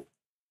now,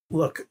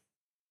 look,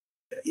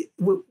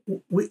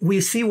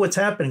 we see what's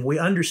happening. We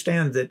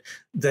understand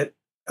that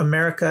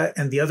America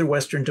and the other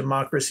Western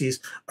democracies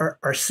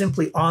are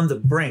simply on the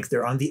brink.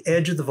 They're on the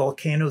edge of the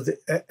volcano.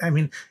 I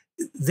mean,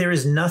 there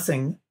is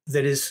nothing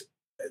that is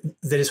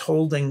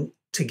holding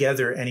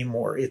together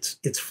anymore.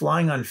 It's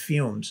flying on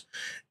fumes.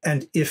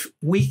 And if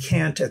we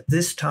can't at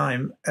this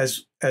time,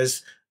 as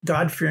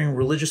God-fearing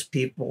religious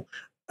people,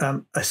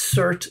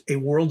 assert a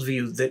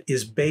worldview that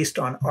is based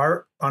on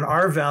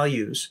our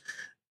values,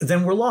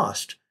 then we're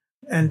lost.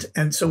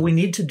 And so we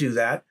need to do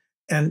that.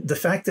 And the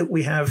fact that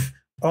we have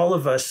all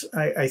of us,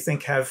 I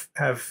think, have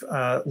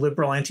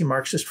liberal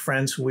anti-Marxist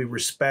friends who we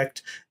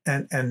respect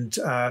and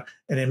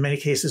in many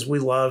cases we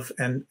love,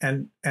 and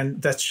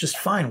that's just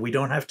fine. We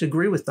don't have to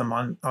agree with them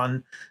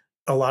on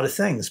a lot of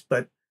things,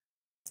 but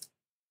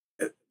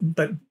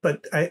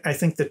I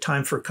think the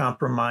time for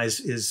compromise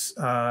is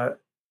the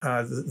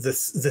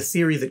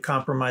theory that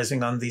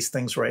compromising on these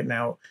things right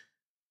now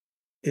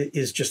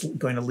is just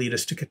going to lead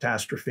us to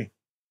catastrophe.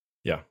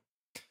 Yeah.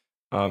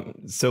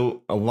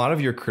 So a lot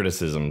of your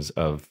criticisms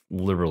of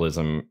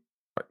liberalism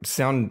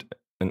sound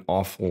an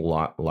awful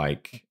lot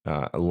like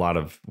a lot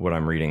of what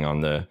I'm reading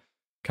on the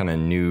kind of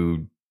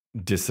new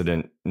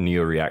dissident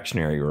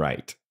neo-reactionary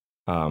right.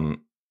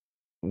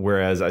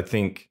 Whereas I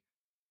think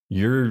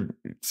your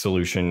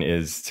solution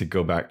is to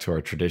go back to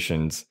our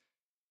traditions.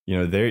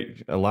 You know,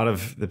 a lot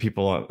of the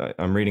people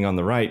I'm reading on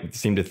the right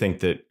seem to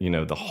think that, you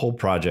know, the whole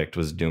project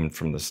was doomed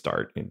from the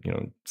start. You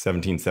know,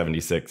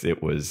 1776,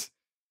 it was,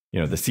 you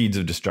know, the seeds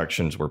of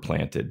destructions were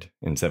planted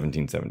in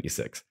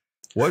 1776.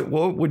 What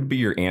would be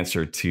your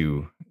answer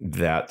to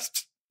that?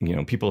 You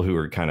know, people who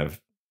are kind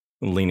of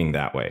leaning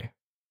that way.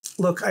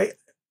 Look,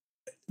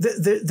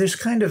 there's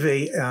kind of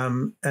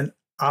an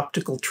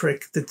optical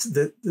trick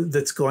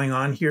that's going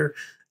on here.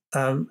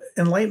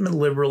 Enlightenment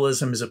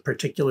liberalism is a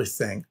particular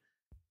thing,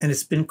 and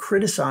it's been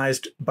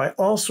criticized by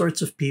all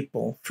sorts of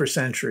people for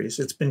centuries.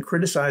 It's been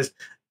criticized,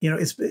 you know,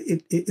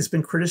 it's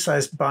been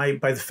criticized by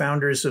the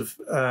founders of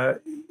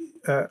the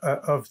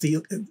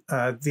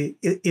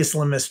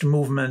Islamist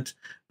movement.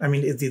 I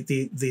mean,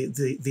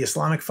 the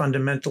Islamic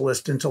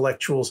fundamentalist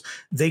intellectuals,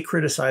 they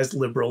criticized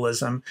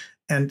liberalism,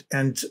 and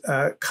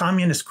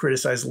communists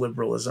criticized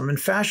liberalism, and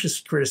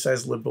fascists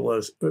criticized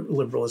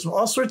liberalism.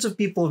 All sorts of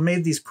people have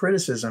made these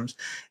criticisms,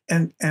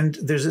 and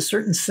there's a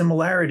certain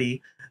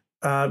similarity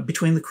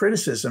between the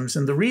criticisms,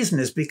 and the reason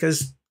is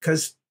because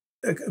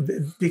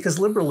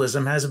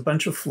liberalism has a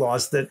bunch of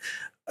flaws that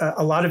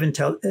a lot of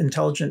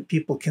intelligent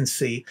people can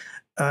see,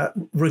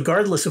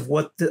 regardless of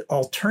what the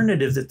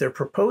alternative that they're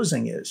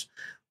proposing is.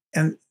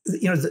 And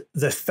you know,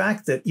 the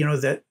fact that, you know,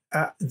 that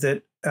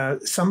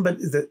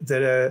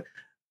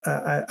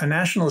a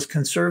nationalist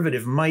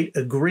conservative might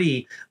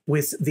agree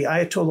with the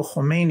Ayatollah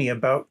Khomeini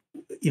about,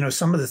 you know,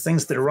 some of the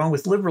things that are wrong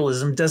with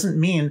liberalism doesn't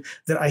mean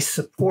that I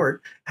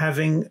support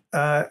having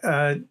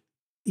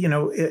you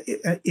know,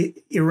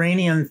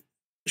 Iranian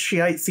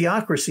Shiite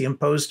theocracy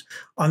imposed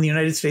on the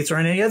United States or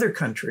on any other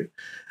country.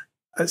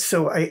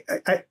 So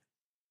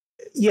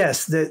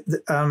yes,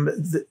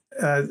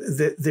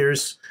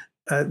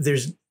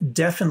 there's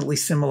definitely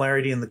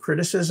similarity in the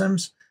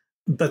criticisms,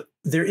 but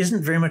there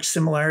isn't very much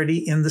similarity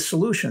in the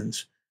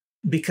solutions,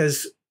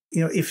 because,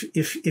 you know,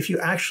 if you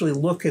actually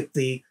look at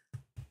the,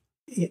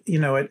 you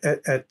know,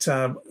 at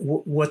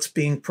what's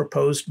being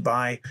proposed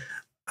by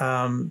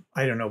I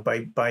don't know,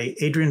 by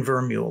Adrian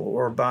Vermeule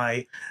or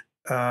by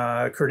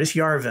Curtis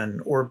Yarvin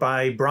or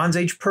by Bronze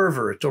Age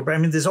pervert, or I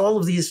mean, there's all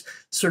of these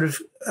sort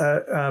of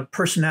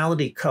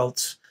personality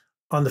cults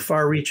on the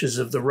far reaches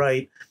of the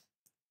right,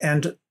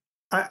 and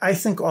I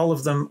think all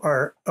of them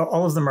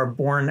are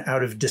born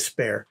out of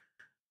despair.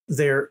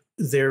 They're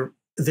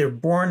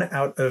born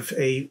out of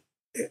a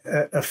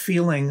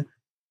feeling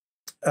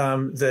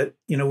that,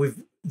 you know,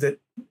 that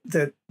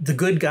the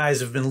good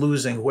guys have been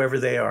losing, whoever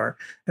they are,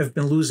 have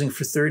been losing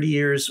for 30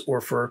 years or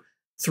for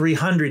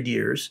 300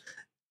 years.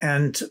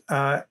 And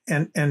at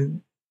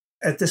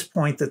this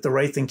point, that the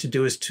right thing to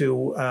do is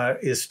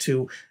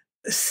to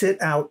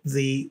sit out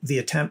the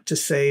attempt to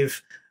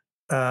save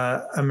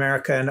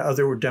America and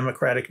other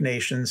democratic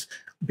nations,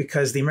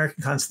 because the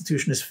American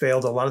Constitution has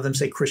failed. A lot of them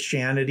say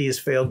Christianity has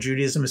failed,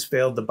 Judaism has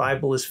failed, the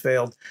Bible has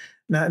failed.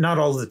 Not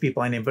all of the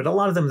people I named, but a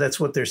lot of them, that's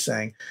what they're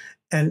saying.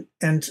 And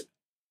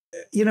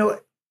you know,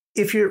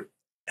 if you're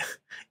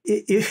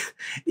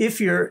if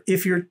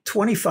you're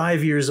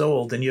 25 years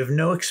old and you have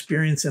no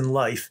experience in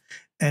life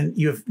and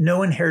you have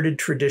no inherited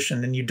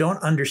tradition and you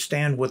don't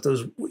understand what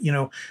those,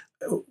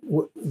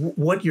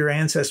 what your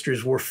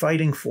ancestors were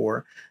fighting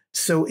for,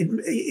 so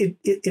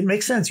it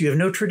makes sense. You have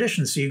no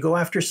tradition, so you go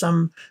after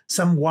some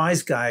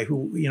wise guy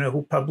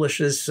who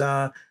publishes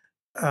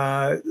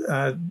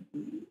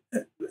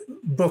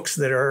books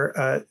that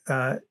are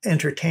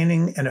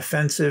entertaining and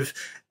offensive,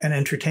 and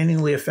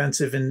entertainingly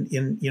offensive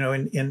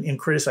in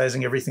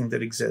criticizing everything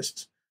that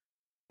exists.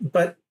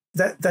 But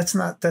that's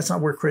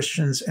not where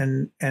Christians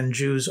and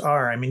Jews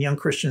are. I mean, young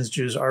Christians,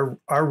 Jews are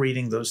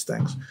reading those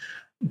things.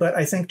 But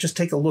I think just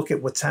take a look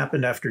at what's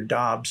happened after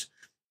Dobbs,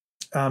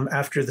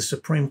 after the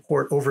Supreme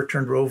Court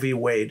overturned Roe v.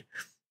 Wade.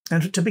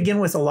 And to begin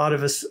with, a lot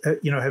of us,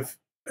 have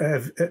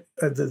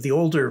the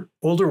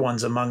older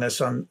ones among us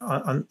on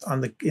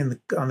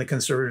the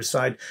conservative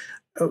side,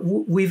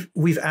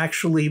 we've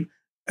actually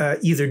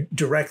either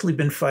directly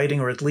been fighting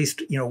or at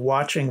least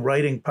watching,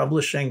 writing,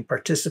 publishing,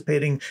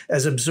 participating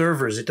as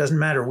observers. It doesn't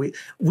matter.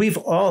 We've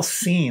all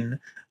seen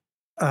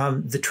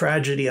the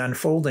tragedy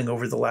unfolding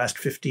over the last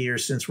 50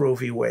 years since Roe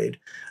v. Wade,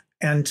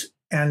 and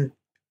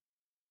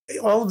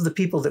all of the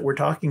people that we're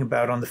talking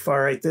about on the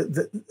far right,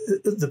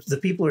 the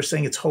people are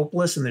saying it's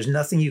hopeless and there's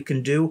nothing you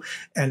can do,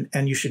 and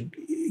you should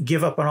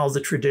give up on all the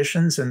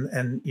traditions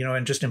and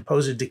just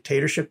impose a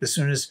dictatorship as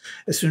soon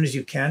as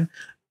you can.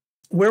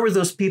 Where were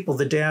those people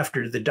the day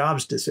after the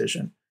Dobbs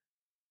decision?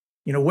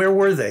 Where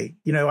were they?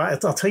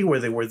 I'll tell you where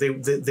they were.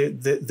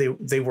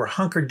 They were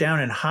hunkered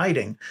down and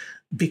hiding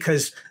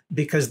because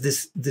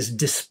this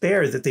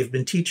despair that they've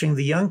been teaching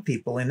the young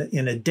people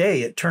in a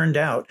day. It turned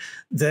out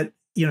that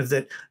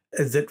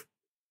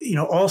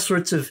all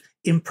sorts of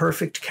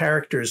imperfect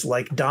characters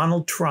like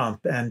Donald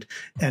Trump and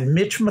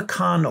Mitch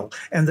McConnell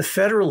and the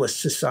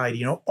Federalist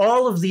Society,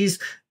 all of these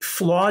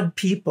flawed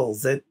people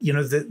that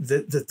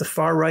the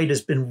far right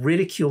has been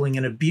ridiculing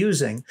and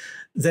abusing,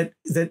 that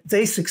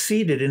they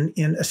succeeded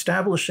in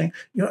establishing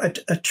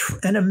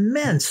an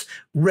immense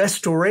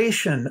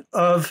restoration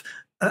of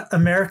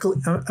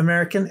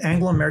American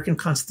Anglo-American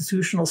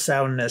constitutional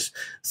soundness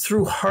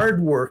through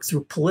hard work,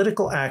 through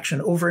political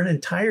action over an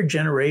entire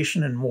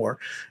generation and more.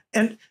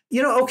 And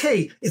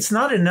okay, it's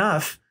not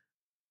enough,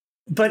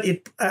 but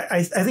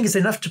I think it's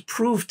enough to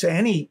prove to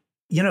any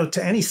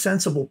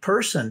sensible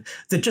person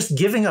that just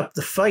giving up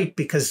the fight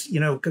because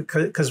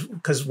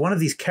one of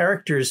these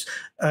characters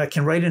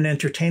can write an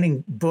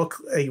entertaining book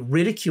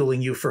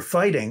ridiculing you for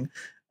fighting.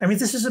 I mean,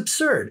 this is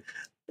absurd.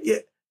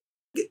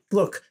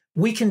 Look.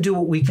 We can do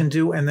what we can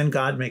do, and then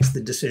God makes the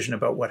decision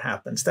about what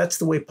happens. That's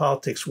the way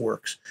politics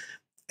works.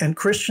 And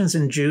Christians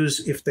and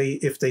Jews, if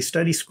they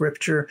study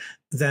Scripture,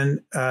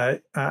 then I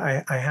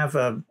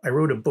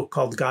wrote a book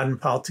called God and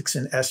Politics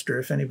in Esther.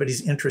 If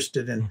anybody's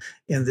interested in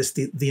this,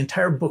 the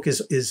entire book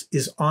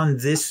is on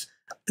this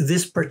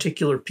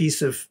particular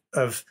piece of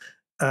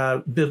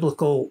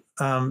biblical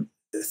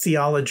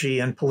theology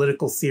and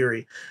political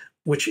theory,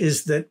 which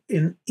is that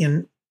in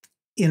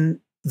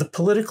the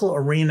political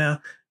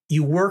arena,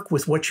 you work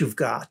with what you've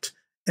got.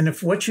 And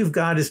if what you've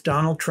got is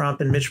Donald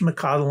Trump and Mitch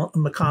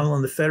McConnell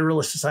and the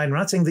Federalist Society, I'm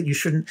not saying that you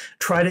shouldn't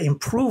try to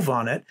improve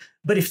on it,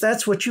 but if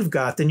that's what you've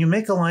got, then you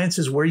make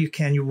alliances where you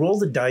can, you roll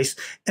the dice,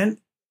 and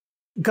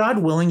God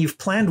willing, you've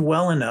planned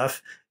well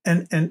enough,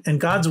 and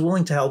God's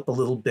willing to help a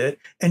little bit,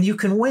 and you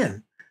can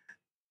win.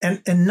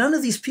 And none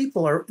of these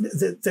people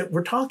that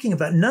we're talking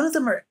about, none of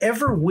them are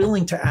ever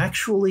willing to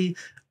actually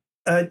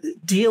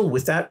deal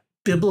with that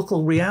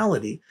biblical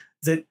reality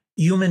that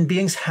human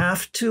beings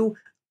have to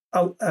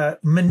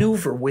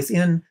maneuver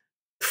within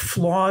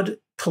flawed,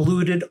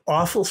 polluted,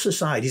 awful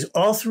societies.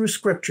 All through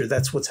Scripture,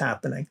 that's what's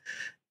happening.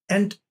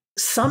 And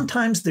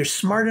sometimes they're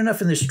smart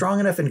enough and they're strong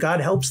enough and God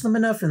helps them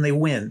enough and they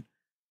win.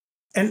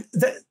 And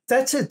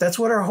that's it. That's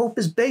what our hope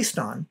is based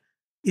on,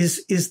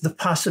 is the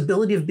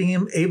possibility of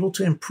being able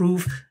to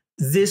improve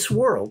this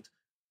world.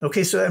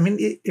 Okay, so I mean,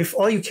 if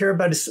all you care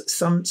about is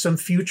some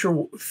future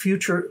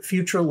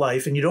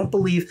life, and you don't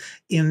believe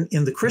in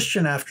the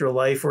Christian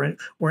afterlife or in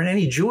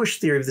any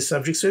Jewish theory of the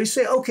subject, so you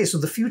say, okay, so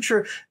the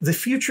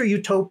future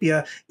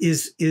utopia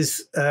is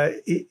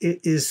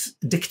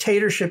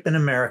dictatorship in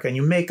America, and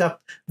you make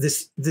up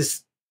this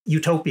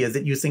utopia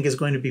that you think is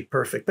going to be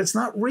perfect, but it's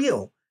not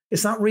real.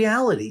 It's not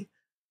reality.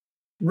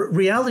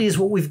 Reality is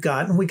what we've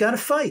got, and we got to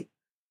fight.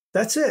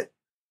 That's it.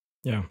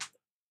 Yeah,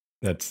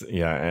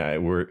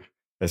 we're.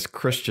 As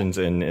Christians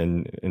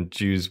and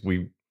Jews,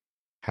 we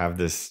have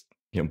this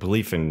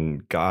belief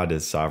in God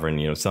as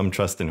sovereign. Some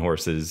trust in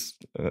horses,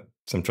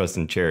 some trust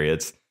in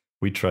chariots.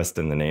 We trust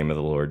in the name of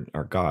the Lord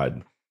our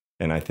God.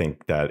 And I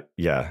think that,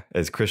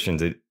 as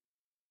Christians,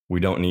 we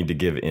don't need to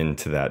give in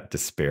to that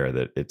despair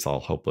that it's all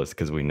hopeless,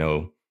 because we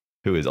know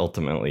who is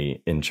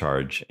ultimately in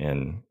charge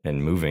and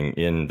moving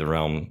in the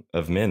realm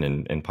of men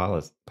and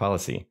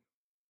policy.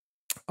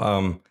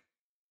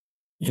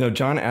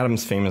 John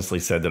Adams famously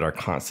said that our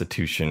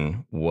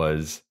Constitution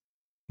was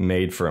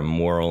made for a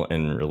moral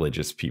and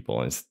religious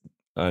people. It's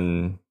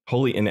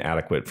wholly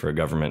inadequate for a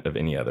government of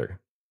any other.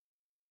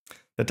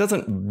 that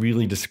doesn't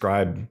really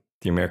describe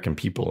the American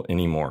people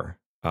anymore.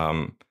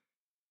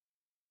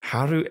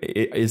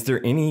 Is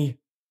there any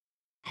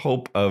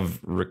hope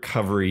of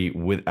recovery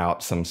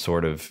without some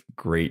sort of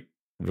great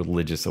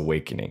religious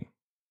awakening?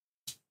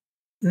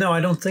 No,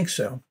 I don't think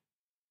so.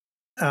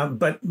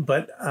 But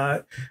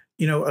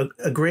you know,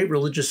 a great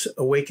religious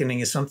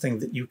awakening is something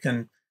that you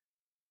can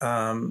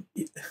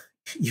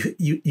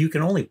you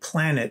can only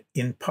plan it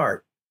in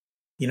part.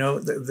 You know,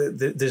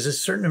 there's a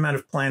certain amount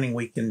of planning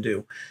we can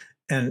do.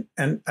 And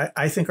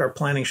I think our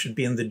planning should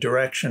be in the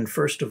direction,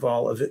 first of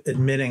all, of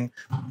admitting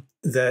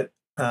that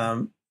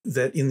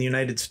that in the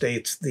United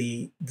States,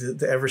 the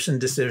Everson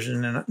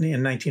decision in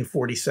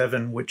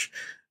 1947, which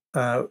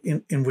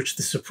in which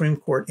the Supreme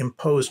Court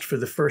imposed for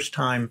the first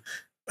time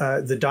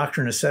the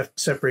doctrine of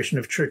separation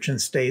of church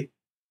and state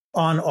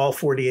on all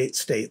 48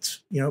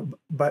 states, you know,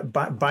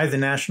 by the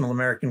national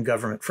American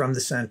government from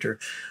the center.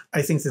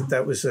 I think that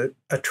that was a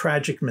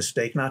tragic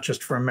mistake, not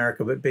just for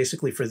America, but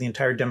basically for the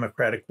entire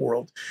democratic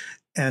world.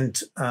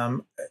 And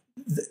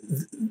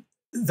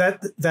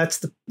that's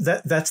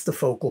the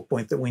focal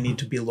point that we need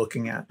to be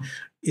looking at,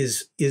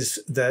 is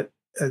that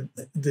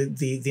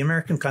the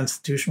American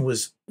Constitution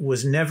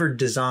was never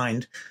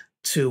designed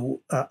to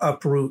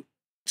uproot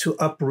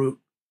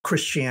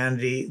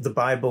Christianity, the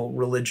Bible,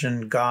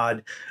 religion,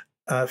 God,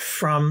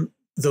 from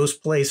those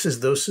places,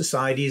 those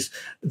societies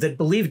that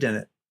believed in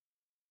it.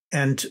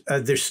 And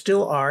there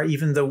still are,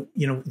 even though,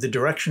 you know, the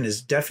direction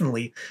is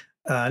definitely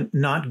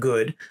not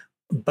good,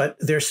 but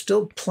there's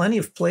still plenty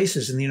of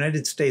places in the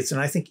United States, and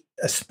I think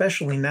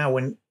especially now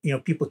when, you know,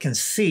 people can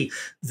see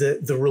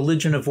the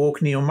religion of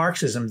woke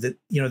neo-Marxism that,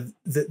 you know,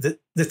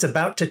 that's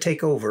about to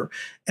take over.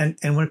 And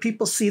when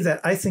people see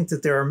that, I think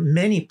that there are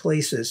many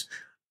places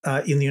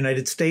in the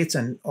United States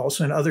and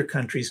also in other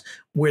countries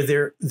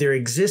where there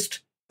exist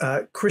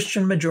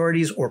Christian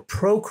majorities or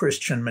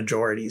pro-Christian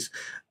majorities,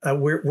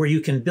 where you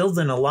can build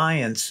an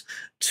alliance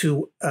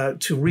to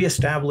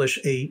reestablish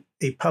a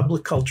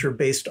public culture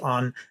based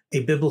on a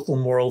biblical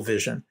moral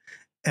vision,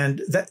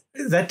 and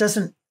that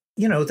doesn't,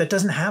 you know, that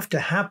doesn't have to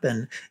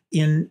happen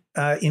in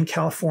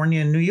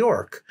California and New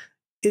York.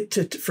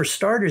 For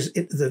starters,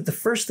 the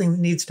first thing that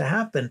needs to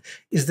happen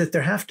is that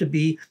there have to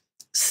be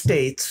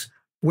states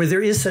where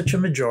there is such a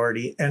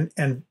majority,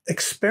 and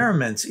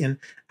experiments in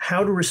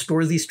how to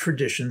restore these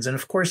traditions. And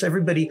of course,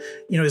 everybody,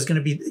 you know, is going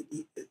to be,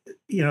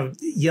 you know,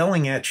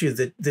 yelling at you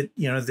that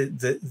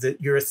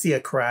you're a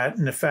theocrat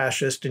and a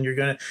fascist, and you're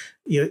going to,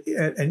 you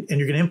know, and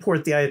you're going to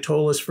import the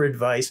Ayatollahs for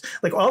advice.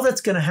 Like, all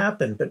that's going to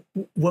happen. But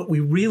what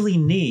we really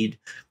need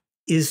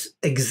is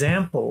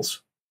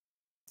examples,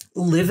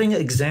 living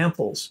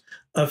examples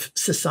of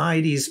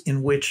societies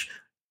in which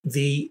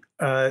the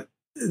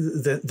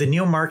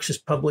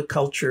neo-Marxist public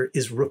culture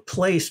is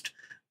replaced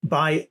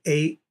by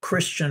a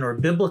Christian or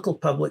biblical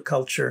public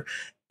culture,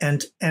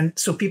 and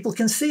so people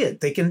can see it.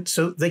 They can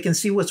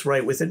see what's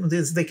right with it, and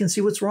they can see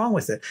what's wrong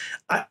with it.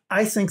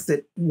 I think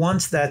that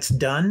once that's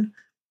done,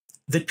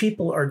 that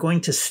people are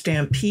going to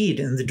stampede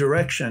in the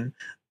direction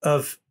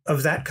of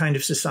that kind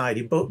of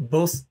society,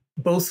 both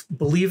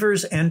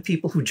believers and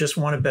people who just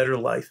want a better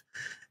life.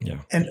 Yeah.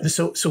 And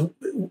so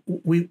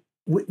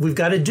we've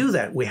got to do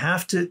that. We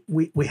have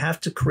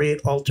to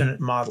create alternate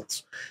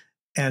models,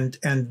 and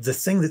the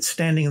thing that's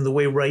standing in the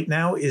way right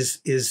now is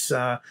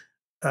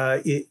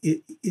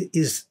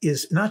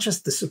not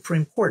just the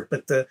Supreme Court,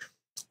 but the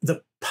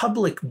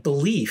public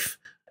belief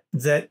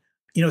that,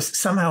 you know,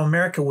 somehow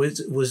America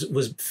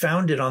was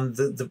founded on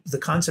the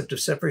concept of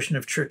separation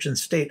of church and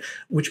state,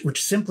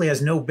 which simply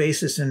has no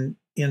basis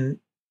in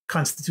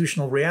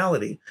constitutional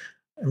reality.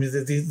 I mean,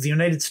 the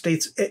United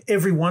States,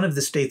 every one of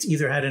the states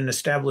either had an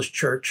established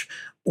church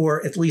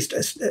or at least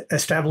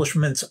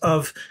establishments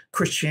of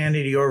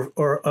Christianity or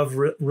of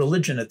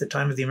religion at the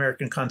time of the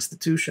American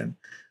Constitution.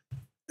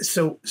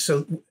 So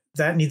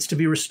that needs to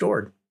be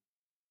restored.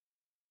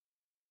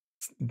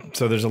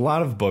 So there's a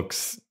lot of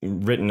books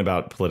written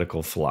about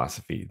political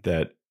philosophy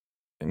that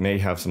may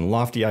have some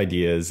lofty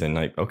ideas, and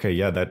like, okay,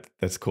 yeah,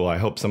 that's cool. I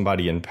hope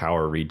somebody in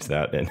power reads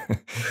that and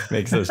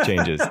makes those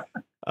changes.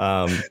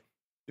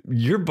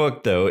 Your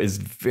book, though, is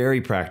very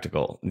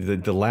practical.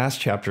 The last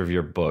chapter of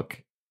your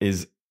book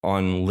is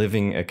on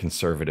living a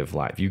conservative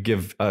life. You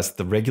give us,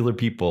 the regular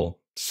people,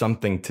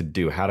 something to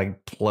do, how to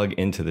plug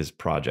into this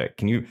project.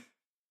 Can you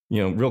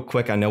real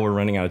quick, I know we're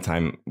running out of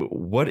time.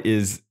 What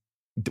does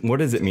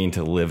it mean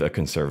to live a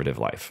conservative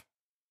life?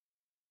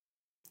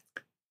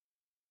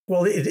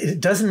 Well, it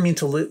doesn't mean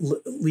to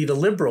lead a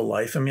liberal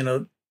life. I mean,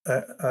 a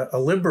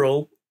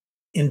liberal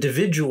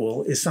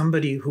individual is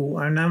somebody who,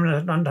 I'm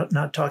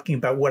not talking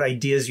about what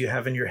ideas you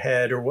have in your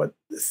head or what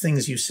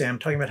things you say. I'm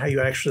talking about how you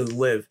actually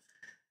live.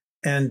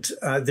 And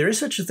there is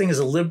such a thing as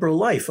a liberal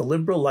life. A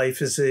liberal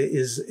life is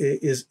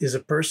a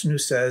person who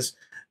says,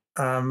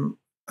 I'm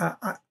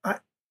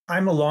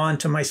a law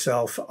unto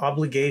myself.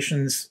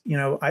 Obligations, you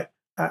know,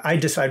 I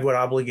decide what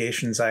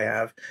obligations I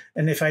have.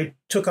 And if I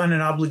took on an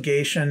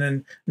obligation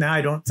and now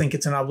I don't think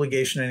it's an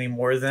obligation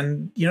anymore,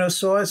 then, you know,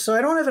 so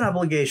I don't have an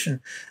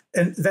obligation.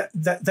 And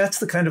that's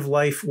the kind of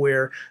life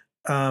where,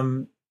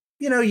 you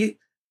know,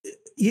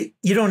 you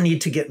don't need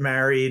to get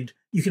married.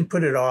 You can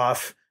put it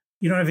off.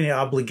 You don't have any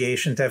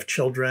obligation to have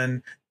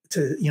children,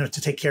 to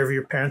take care of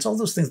your parents. All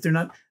those things,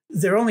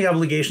 they're only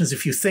obligations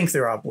if you think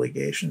they're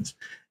obligations.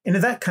 And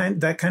in that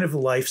kind of a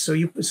life, so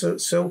you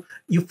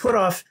put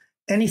off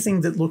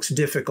anything that looks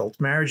difficult.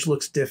 Marriage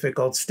looks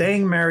difficult.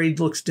 Staying married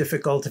looks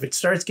difficult. If it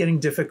starts getting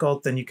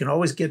difficult, then you can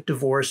always get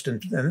divorced,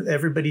 and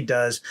everybody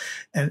does.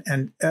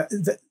 And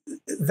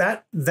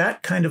that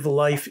kind of a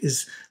life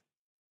is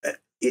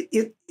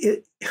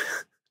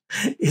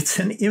it's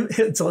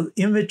an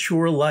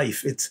immature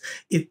life.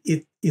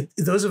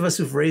 Those of us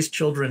who've raised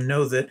children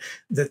know that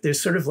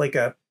there's sort of like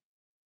a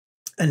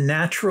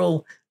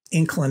natural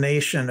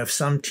inclination of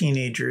some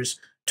teenagers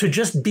to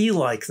just be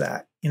like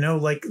that.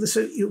 Like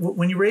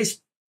when you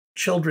raise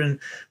children,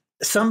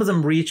 some of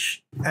them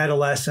reach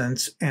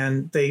adolescence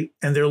and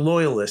they're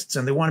loyalists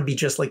and they want to be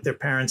just like their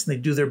parents, and they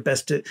do their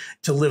best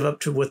to live up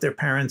to what their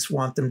parents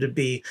want them to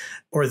be,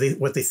 or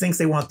what they think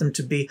they want them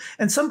to be.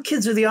 And some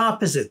kids are the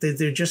opposite.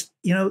 They're just,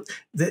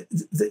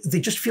 they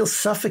just feel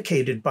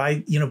suffocated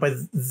by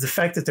the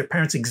fact that their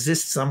parents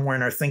exist somewhere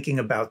and are thinking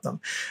about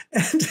them.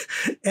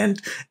 And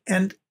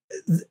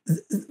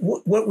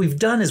what we've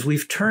done is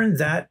we've turned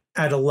that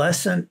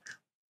adolescent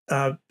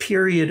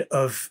period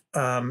of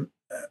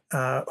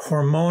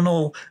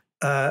hormonally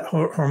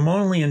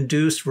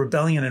induced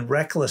rebellion and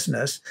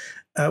recklessness,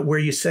 where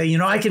you say,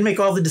 I can make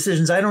all the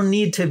decisions. I don't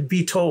need to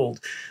be told.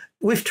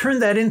 We've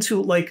turned that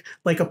into like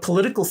a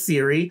political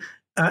theory,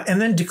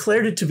 and then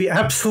declared it to be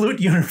absolute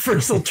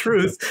universal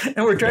truth.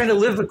 And we're trying to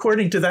live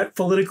according to that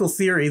political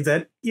theory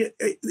that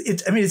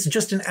it's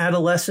just an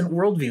adolescent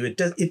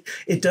worldview.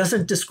 It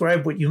doesn't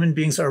describe what human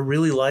beings are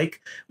really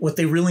like, what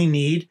they really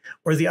need,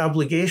 or the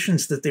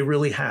obligations that they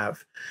really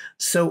have.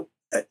 So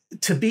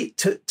to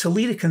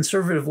lead a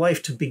conservative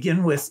life, to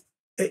begin with,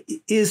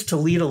 is to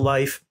lead a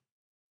life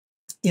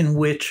in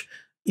which,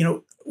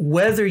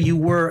 whether you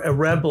were a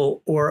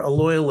rebel or a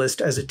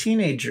loyalist as a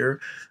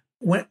teenager,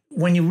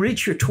 when you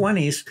reach your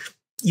 20s,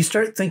 you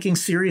start thinking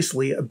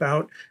seriously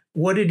about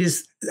what it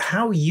is,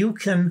 how you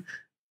can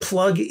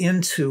plug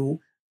into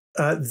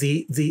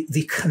the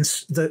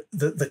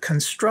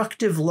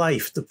constructive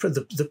life,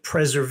 the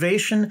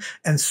preservation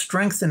and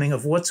strengthening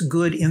of what's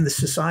good in the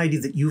society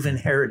that you've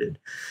inherited.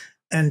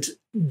 And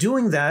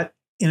doing that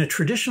in a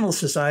traditional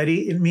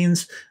society, it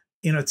means,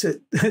 to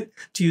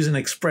use an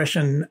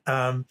expression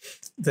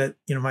that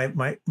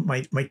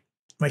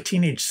my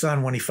teenage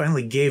son, when he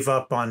finally gave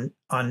up on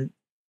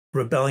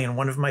rebellion,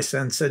 one of my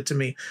sons said to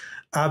me,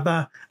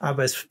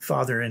 Abba's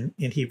father in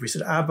Hebrew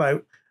said,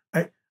 Abba,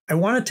 I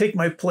want to take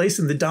my place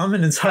in the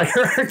dominance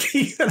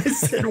hierarchy. And I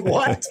said,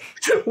 what?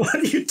 What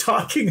are you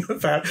talking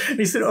about? And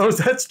he said, oh,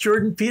 that's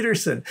Jordan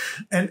Peterson.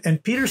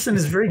 And Peterson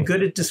is very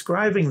good at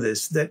describing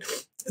this, that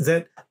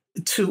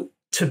to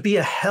be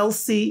a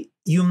healthy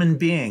human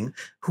being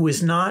who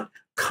is not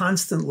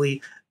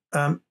constantly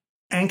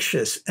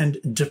anxious and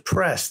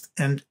depressed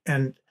and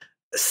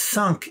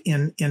sunk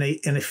in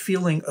a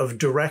feeling of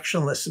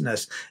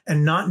directionlessness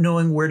and not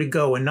knowing where to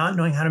go and not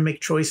knowing how to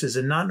make choices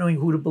and not knowing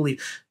who to believe,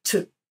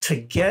 to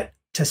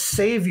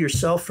save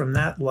yourself from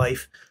that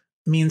life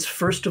means,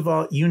 first of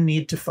all, you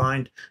need to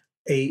find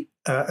a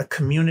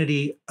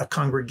community, a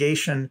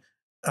congregation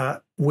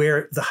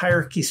where the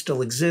hierarchy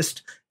still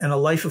exists and a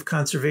life of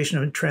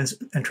conservation and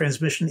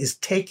transmission is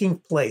taking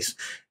place.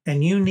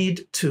 And you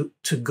need to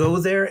go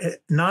there,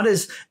 not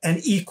as an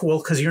equal,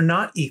 because you're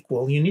not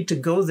equal. You need to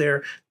go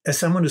there as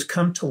someone who's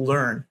come to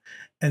learn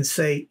and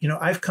say,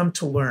 I've come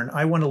to learn.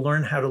 I want to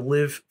learn how to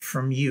live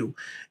from you.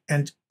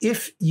 And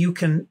if you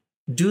can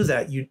do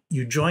that,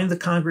 you join the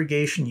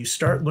congregation, you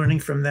start learning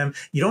from them.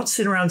 You don't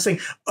sit around saying,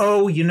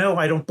 oh,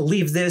 I don't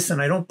believe this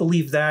and I don't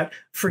believe that.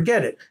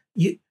 Forget it.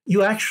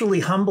 You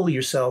actually humble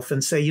yourself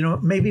and say,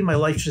 maybe my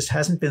life just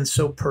hasn't been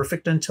so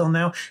perfect until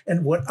now.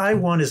 And what I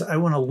want is I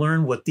want to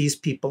learn what these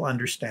people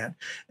understand.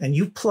 And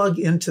you plug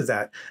into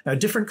that. Now,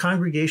 different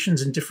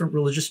congregations and different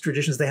religious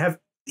traditions, they have,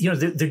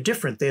 they're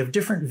different. They have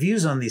different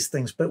views on these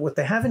things. But what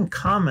they have in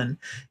common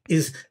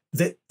is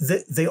that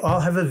they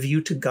all have a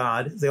view to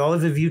God. They all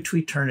have a view to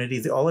eternity.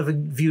 They all have a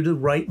view to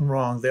right and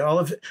wrong. They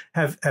all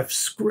have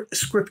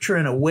scripture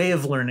and a way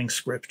of learning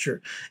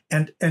scripture.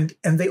 And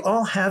they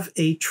all have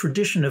a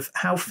tradition of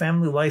how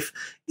family life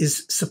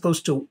is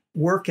supposed to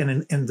work.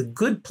 And in the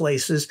good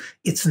places,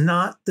 it's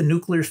not the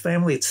nuclear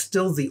family. It's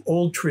still the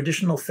old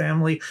traditional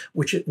family,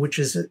 which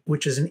is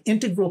an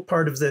integral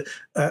part of the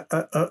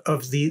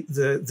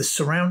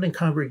surrounding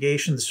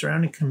congregation, the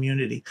surrounding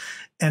community.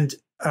 And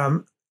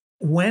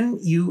when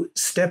you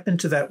step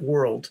into that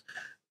world,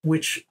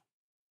 which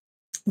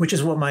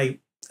is what I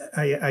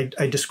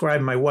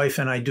described my wife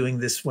and I doing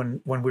this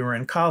when we were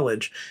in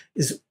college,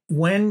 is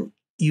when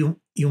you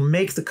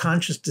make the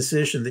conscious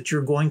decision that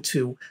you're going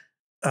to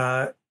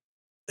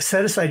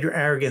set aside your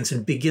arrogance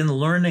and begin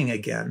learning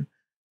again.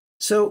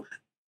 So,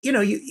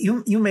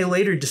 you may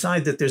later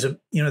decide that there's a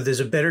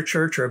better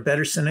church or a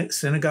better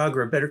synagogue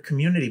or a better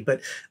community,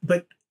 but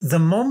the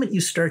moment you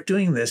start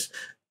doing this,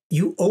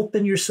 you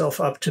open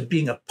yourself up to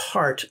being a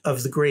part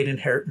of the great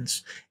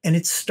inheritance, and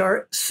it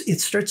starts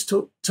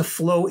to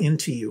flow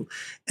into you.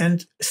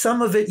 And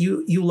some of it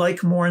you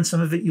like more, and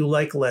some of it you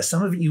like less.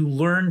 Some of it you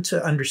learn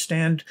to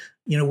understand,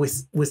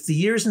 with the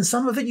years, and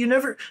some of it you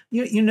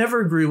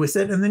never agree with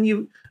it, and then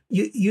you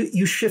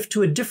shift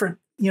to a different,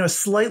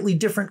 slightly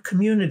different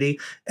community,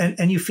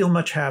 and you feel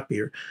much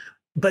happier.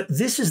 But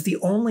this is the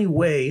only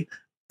way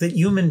that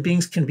human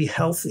beings can be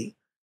healthy,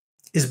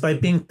 is by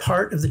being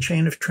part of the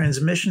chain of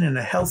transmission in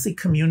a healthy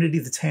community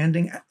that's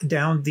handing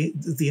down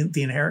the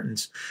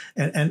inheritance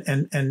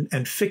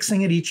and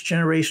fixing it each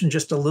generation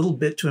just a little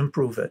bit to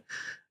improve it.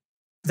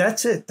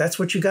 That's it. That's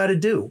what you got to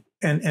do.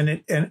 And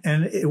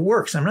it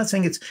works. I'm not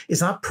saying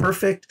it's not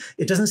perfect.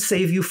 It doesn't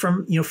save you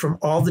from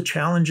all the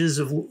challenges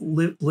of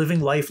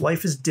living life.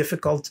 Life is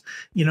difficult,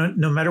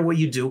 no matter what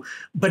you do,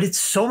 but it's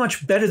so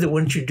much better than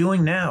what you're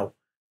doing now.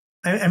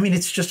 I mean,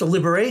 it's just a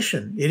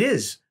liberation. It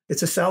is.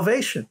 It's a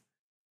salvation.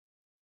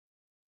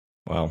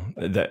 Well,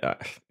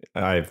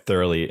 I've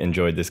thoroughly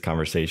enjoyed this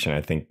conversation.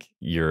 I think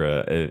you're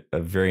a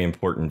very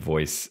important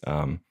voice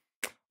on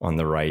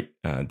the right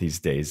these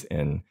days,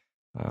 and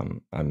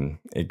I'm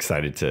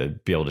excited to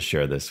be able to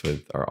share this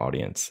with our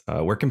audience.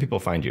 Where can people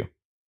find you?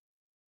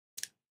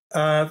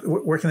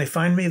 Where can they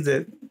find me?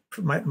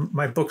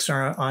 My books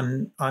are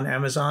on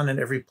Amazon and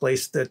every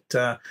place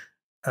that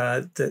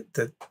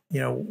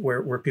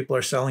where people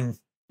are selling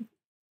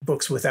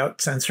books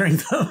without censoring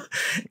them.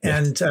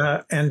 And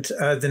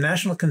the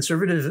National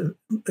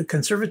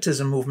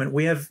Conservatism movement,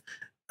 we have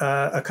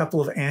a couple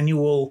of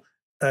annual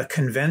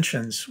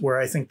conventions where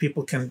I think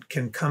people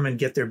can come and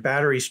get their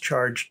batteries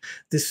charged.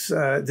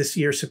 This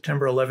year,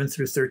 September 11th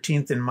through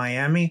 13th in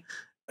Miami,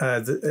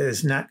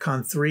 is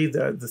NatCon 3,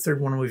 the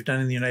third one we've done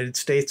in the United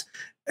States.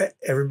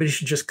 Everybody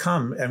should just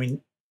come. I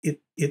mean,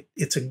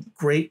 it's a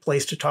great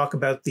place to talk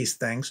about these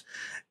things.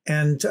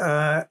 And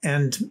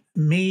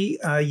me,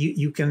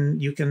 you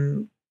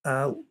can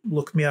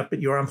look me up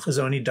at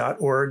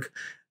yoramhazony.org.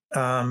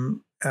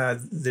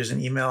 There's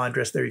an email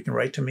address there. You can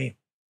write to me.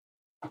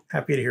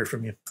 Happy to hear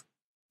from you.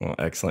 Well,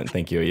 excellent.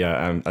 Thank you.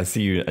 Yeah, I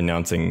see you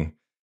announcing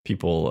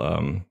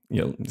people,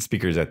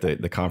 speakers at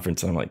the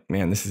conference. And I'm like,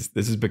 man, this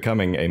is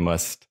becoming a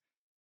must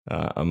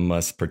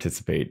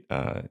participate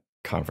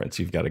conference.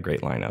 You've got a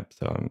great lineup,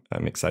 so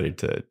I'm excited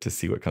to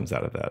see what comes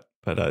out of that.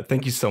 But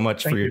thank you so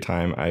much for your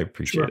time. I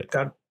appreciate it.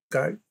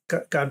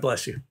 God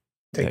bless you.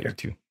 Take care. You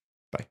too.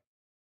 Bye.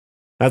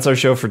 That's our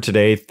show for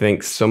today.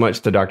 Thanks so much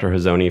to Dr.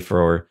 Hazony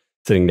for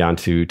sitting down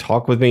to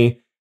talk with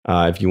me.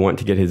 If you want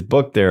to get his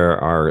book, there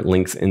are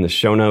links in the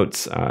show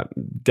notes.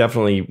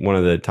 Definitely one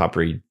of the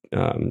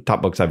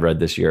top books I've read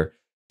this year.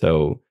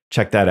 So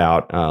check that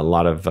out. A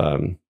lot of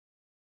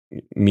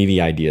meaty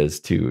ideas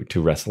to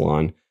wrestle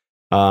on.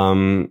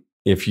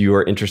 If you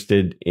are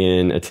interested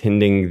in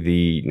attending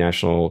the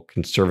National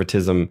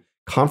Conservatism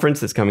Conference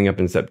that's coming up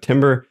in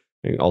September,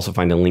 you can also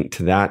find a link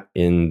to that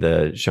in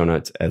the show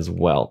notes as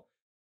well.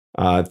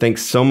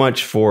 Thanks so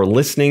much for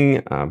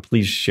listening.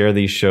 Please share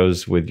these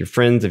shows with your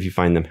friends if you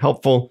find them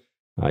helpful.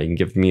 You can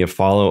give me a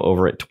follow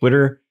over at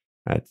Twitter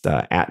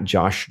at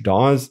Josh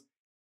Daws.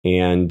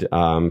 And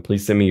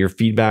please send me your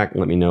feedback.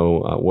 Let me know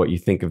what you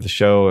think of the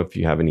show. If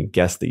you have any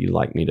guests that you'd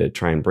like me to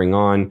try and bring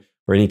on,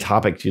 or any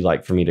topics you'd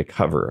like for me to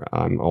cover,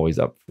 I'm always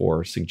up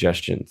for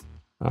suggestions.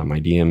 My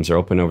DMs are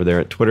open over there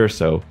at Twitter,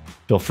 so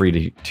feel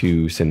free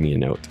to send me a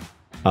note.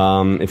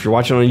 If you're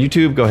watching on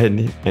YouTube, go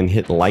ahead and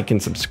hit like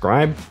and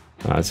subscribe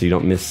so you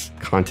don't miss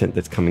content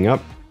that's coming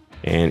up.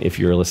 And if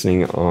you're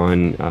listening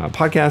on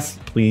podcasts,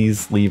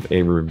 please leave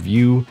a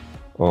review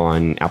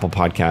on Apple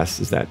Podcasts,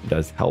 as that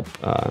does help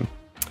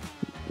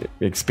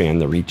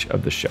expand the reach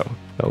of the show.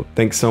 So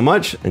thanks so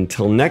much.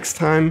 Until next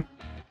time,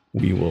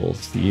 we will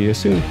see you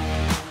soon.